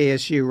what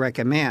KSU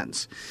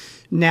recommends.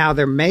 Now,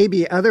 there may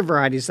be other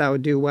varieties that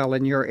would do well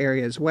in your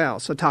area as well.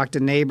 So talk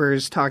to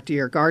neighbors, talk to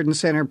your garden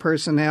center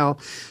personnel,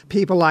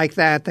 people like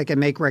that can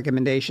make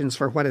recommendations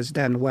for what has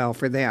done well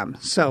for them.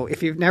 So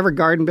if you've never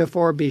gardened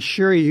before, be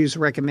sure you use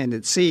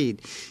recommended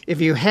seed.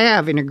 If you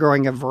have and you're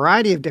growing a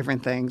variety of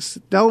different things,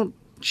 don't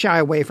shy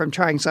away from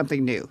trying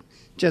something new,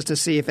 just to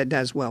see if it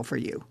does well for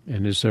you.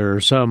 And is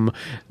there some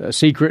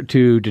secret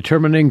to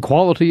determining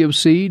quality of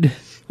seed?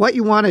 What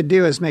you want to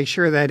do is make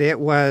sure that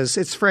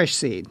it's fresh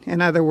seed.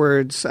 In other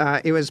words,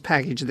 it was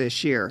packaged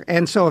this year.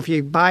 And so if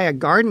you buy a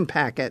garden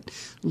packet,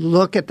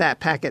 look at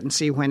that packet and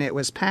see when it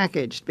was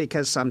packaged,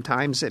 because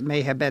sometimes it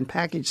may have been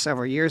packaged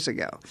several years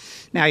ago.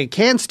 Now, you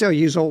can still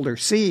use older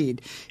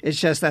seed. It's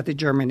just that the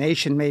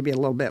germination may be a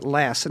little bit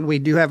less. And we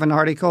do have an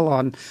article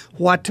on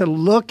what to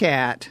look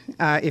at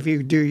if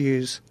you do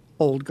use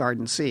old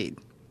garden seed.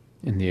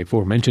 In the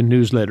aforementioned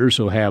newsletter,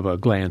 so have a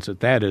glance at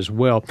that as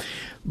well.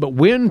 But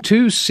when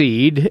to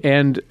seed,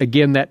 and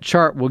again, that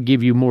chart will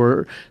give you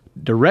more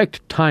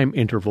direct time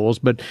intervals,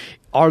 but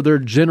are there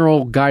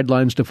general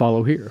guidelines to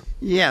follow here?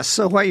 Yes.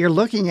 So what you're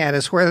looking at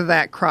is whether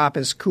that crop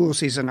is cool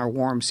season or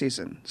warm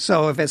season.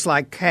 So if it's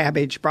like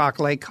cabbage,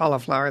 broccoli,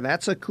 cauliflower,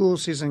 that's a cool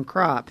season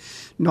crop.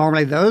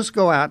 Normally those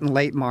go out in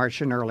late March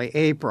and early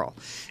April.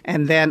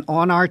 And then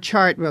on our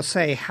chart, we'll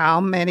say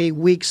how many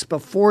weeks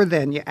before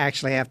then you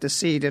actually have to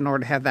seed in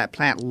order to have that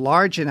plant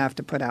large enough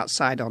to put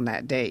outside on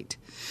that date.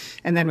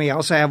 And then we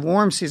also have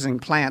warm season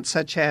plants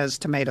such as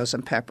tomatoes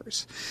and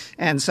peppers.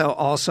 And so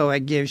also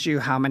it gives you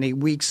how many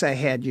weeks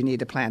ahead you need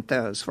to plant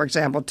those. For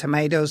example,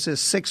 tomatoes is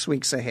 6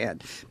 weeks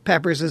ahead.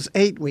 Peppers is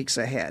 8 weeks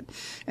ahead.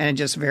 And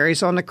it just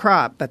varies on the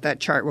crop, but that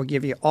chart will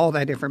give you all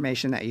that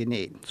information that you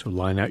need. So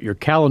line out your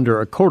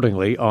calendar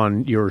accordingly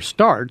on your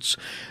starts.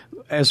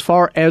 As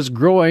far as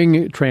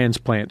growing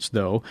transplants,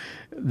 though,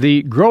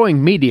 the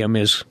growing medium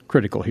is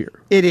critical here.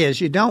 It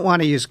is. You don't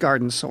want to use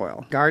garden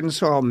soil. Garden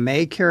soil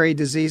may carry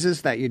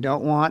diseases that you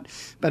don't want,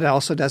 but it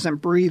also doesn't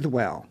breathe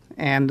well.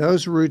 And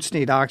those roots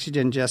need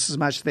oxygen just as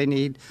much as they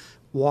need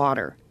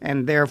water.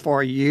 And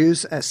therefore,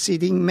 use a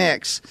seeding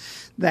mix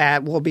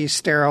that will be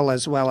sterile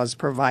as well as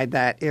provide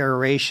that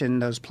aeration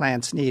those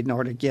plants need in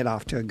order to get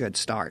off to a good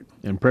start.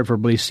 And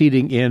preferably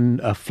seeding in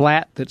a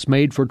flat that's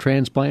made for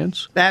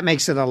transplants? That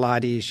makes it a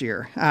lot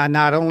easier,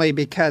 not only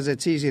because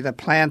it's easy to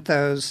plant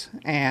those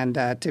and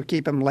to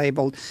keep them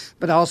labeled,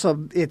 but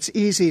also it's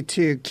easy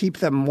to keep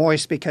them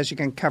moist because you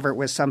can cover it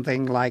with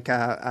something like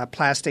a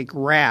plastic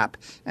wrap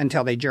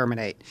until they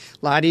germinate.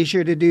 A lot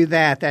easier to do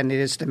that than it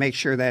is to make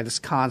sure that it's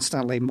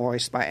constantly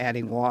moist by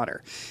adding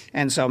water.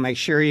 And so make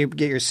sure you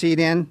get your seed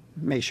in,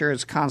 make sure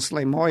it's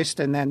constantly moist,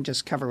 and then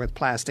just cover with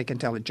plastic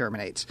until it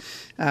germinates.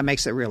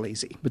 Makes it real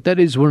easy. But that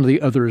is one of the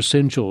other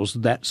essentials.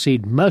 That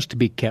seed must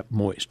be kept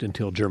moist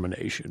until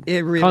germination.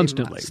 It really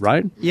constantly, must.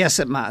 Right? Yes,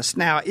 it must.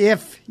 Now,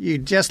 if you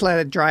just let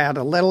it dry out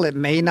a little, it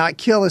may not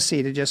kill the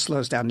seed. It just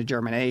slows down the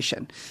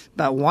germination.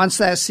 But once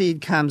that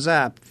seed comes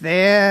up,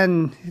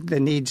 then the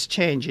needs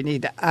change. You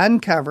need to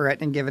uncover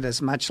it and give it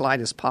as much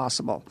light as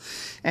possible.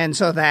 And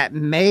so that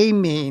may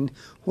mean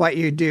what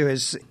you do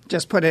is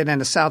just put it in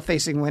a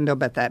south-facing window,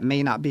 but that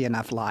may not be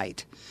enough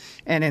light.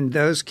 And in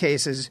those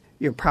cases,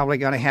 you're probably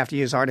going to have to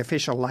use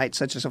artificial light,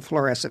 such as a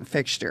fluorescent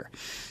fixture.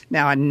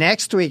 Now, in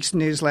next week's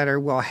newsletter,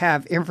 we'll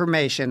have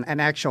information, an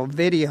actual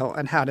video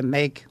on how to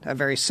make a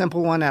very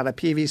simple one out of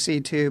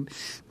PVC tube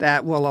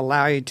that will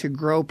allow you to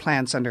grow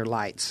plants under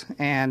lights.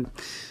 And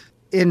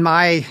in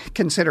my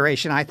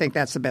consideration, I think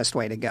that's the best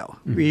way to go.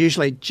 Mm-hmm. We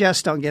usually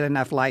just don't get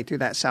enough light through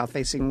that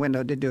south-facing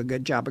window to do a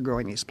good job of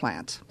growing these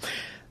plants.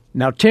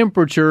 Now,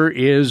 temperature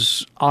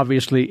is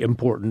obviously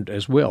important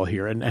as well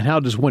here. And how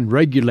does one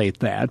regulate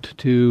that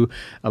to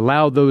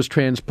allow those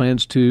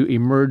transplants to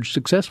emerge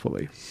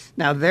successfully?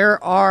 Now,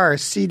 there are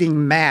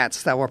seeding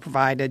mats that will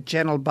provide a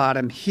gentle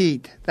bottom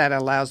heat that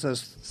allows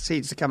those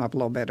seeds to come up a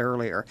little bit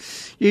earlier.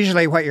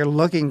 Usually what you're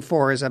looking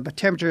for is a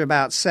temperature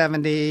about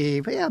 70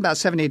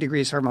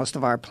 degrees for most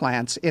of our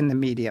plants in the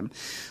medium.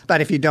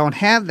 But if you don't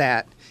have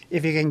that,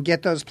 if you can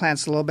get those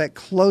plants a little bit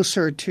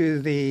closer to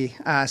the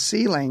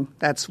ceiling,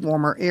 that's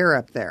warmer air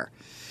up there.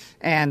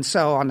 And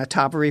so on the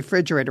top of a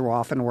refrigerator will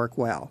often work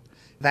well.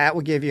 That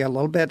will give you a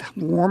little bit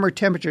warmer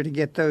temperature to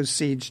get those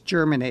seeds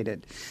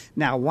germinated.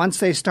 Now, once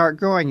they start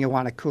growing, you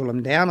want to cool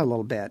them down a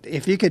little bit.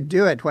 If you could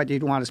do it, what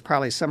you'd want is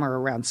probably somewhere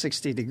around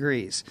 60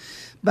 degrees.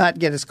 But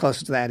get as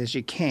close to that as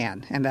you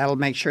can, and that'll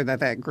make sure that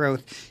that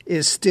growth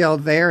is still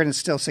there and it's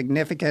still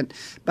significant,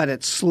 but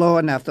it's slow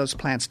enough those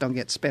plants don't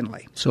get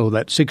spindly. So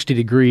that 60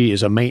 degree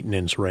is a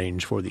maintenance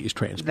range for these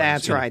transplants.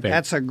 That's right.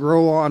 That's a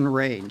grow-on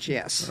range,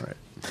 yes. All right.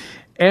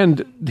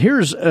 And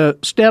here's a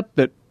step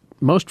that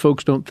most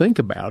folks don't think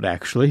about,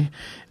 actually,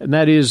 and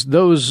that is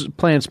those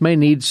plants may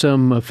need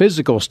some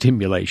physical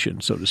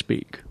stimulation, so to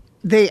speak.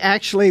 They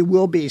actually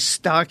will be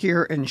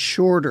stockier and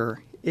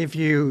shorter if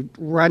you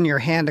run your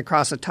hand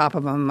across the top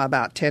of them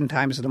about 10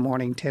 times in the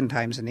morning, 10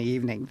 times in the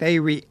evening. They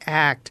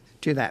react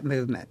to that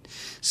movement.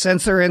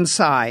 Since they're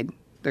inside,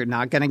 they're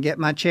not going to get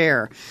much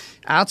air.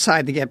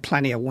 Outside, they get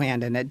plenty of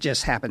wind, and it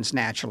just happens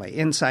naturally.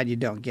 Inside, you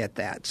don't get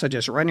that. So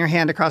just run your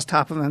hand across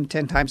top of them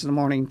 10 times in the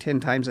morning, 10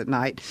 times at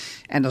night,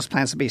 and those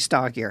plants will be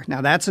stockier.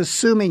 Now, that's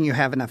assuming you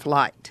have enough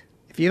light.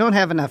 If you don't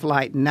have enough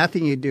light,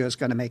 nothing you do is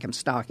going to make them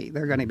stocky.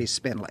 They're going to be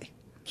spindly.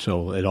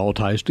 So it all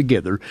ties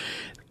together.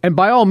 And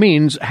by all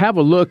means, have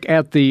a look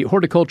at the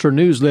Horticulture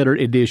Newsletter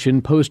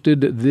edition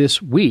posted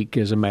this week,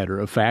 as a matter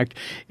of fact,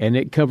 and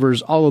it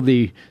covers all of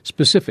the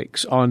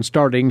specifics on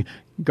starting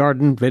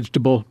garden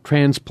vegetable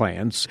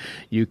transplants.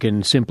 You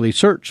can simply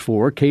search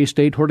for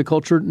K-State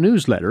Horticulture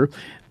Newsletter.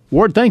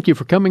 Ward, thank you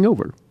for coming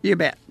over. You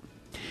bet.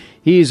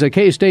 He's a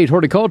K-State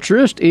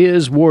horticulturist,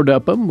 is Ward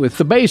Upham, with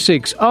the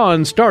basics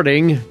on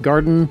starting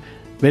garden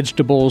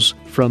vegetables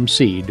from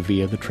seed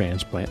via the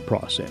transplant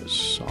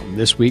process on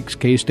this week's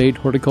K-State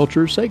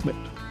Horticulture segment.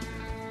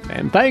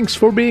 And thanks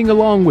for being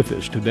along with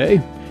us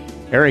today.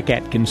 Eric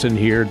Atkinson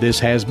here. This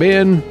has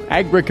been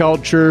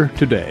Agriculture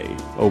Today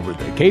over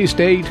the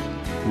K-State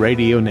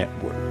Radio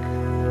Network.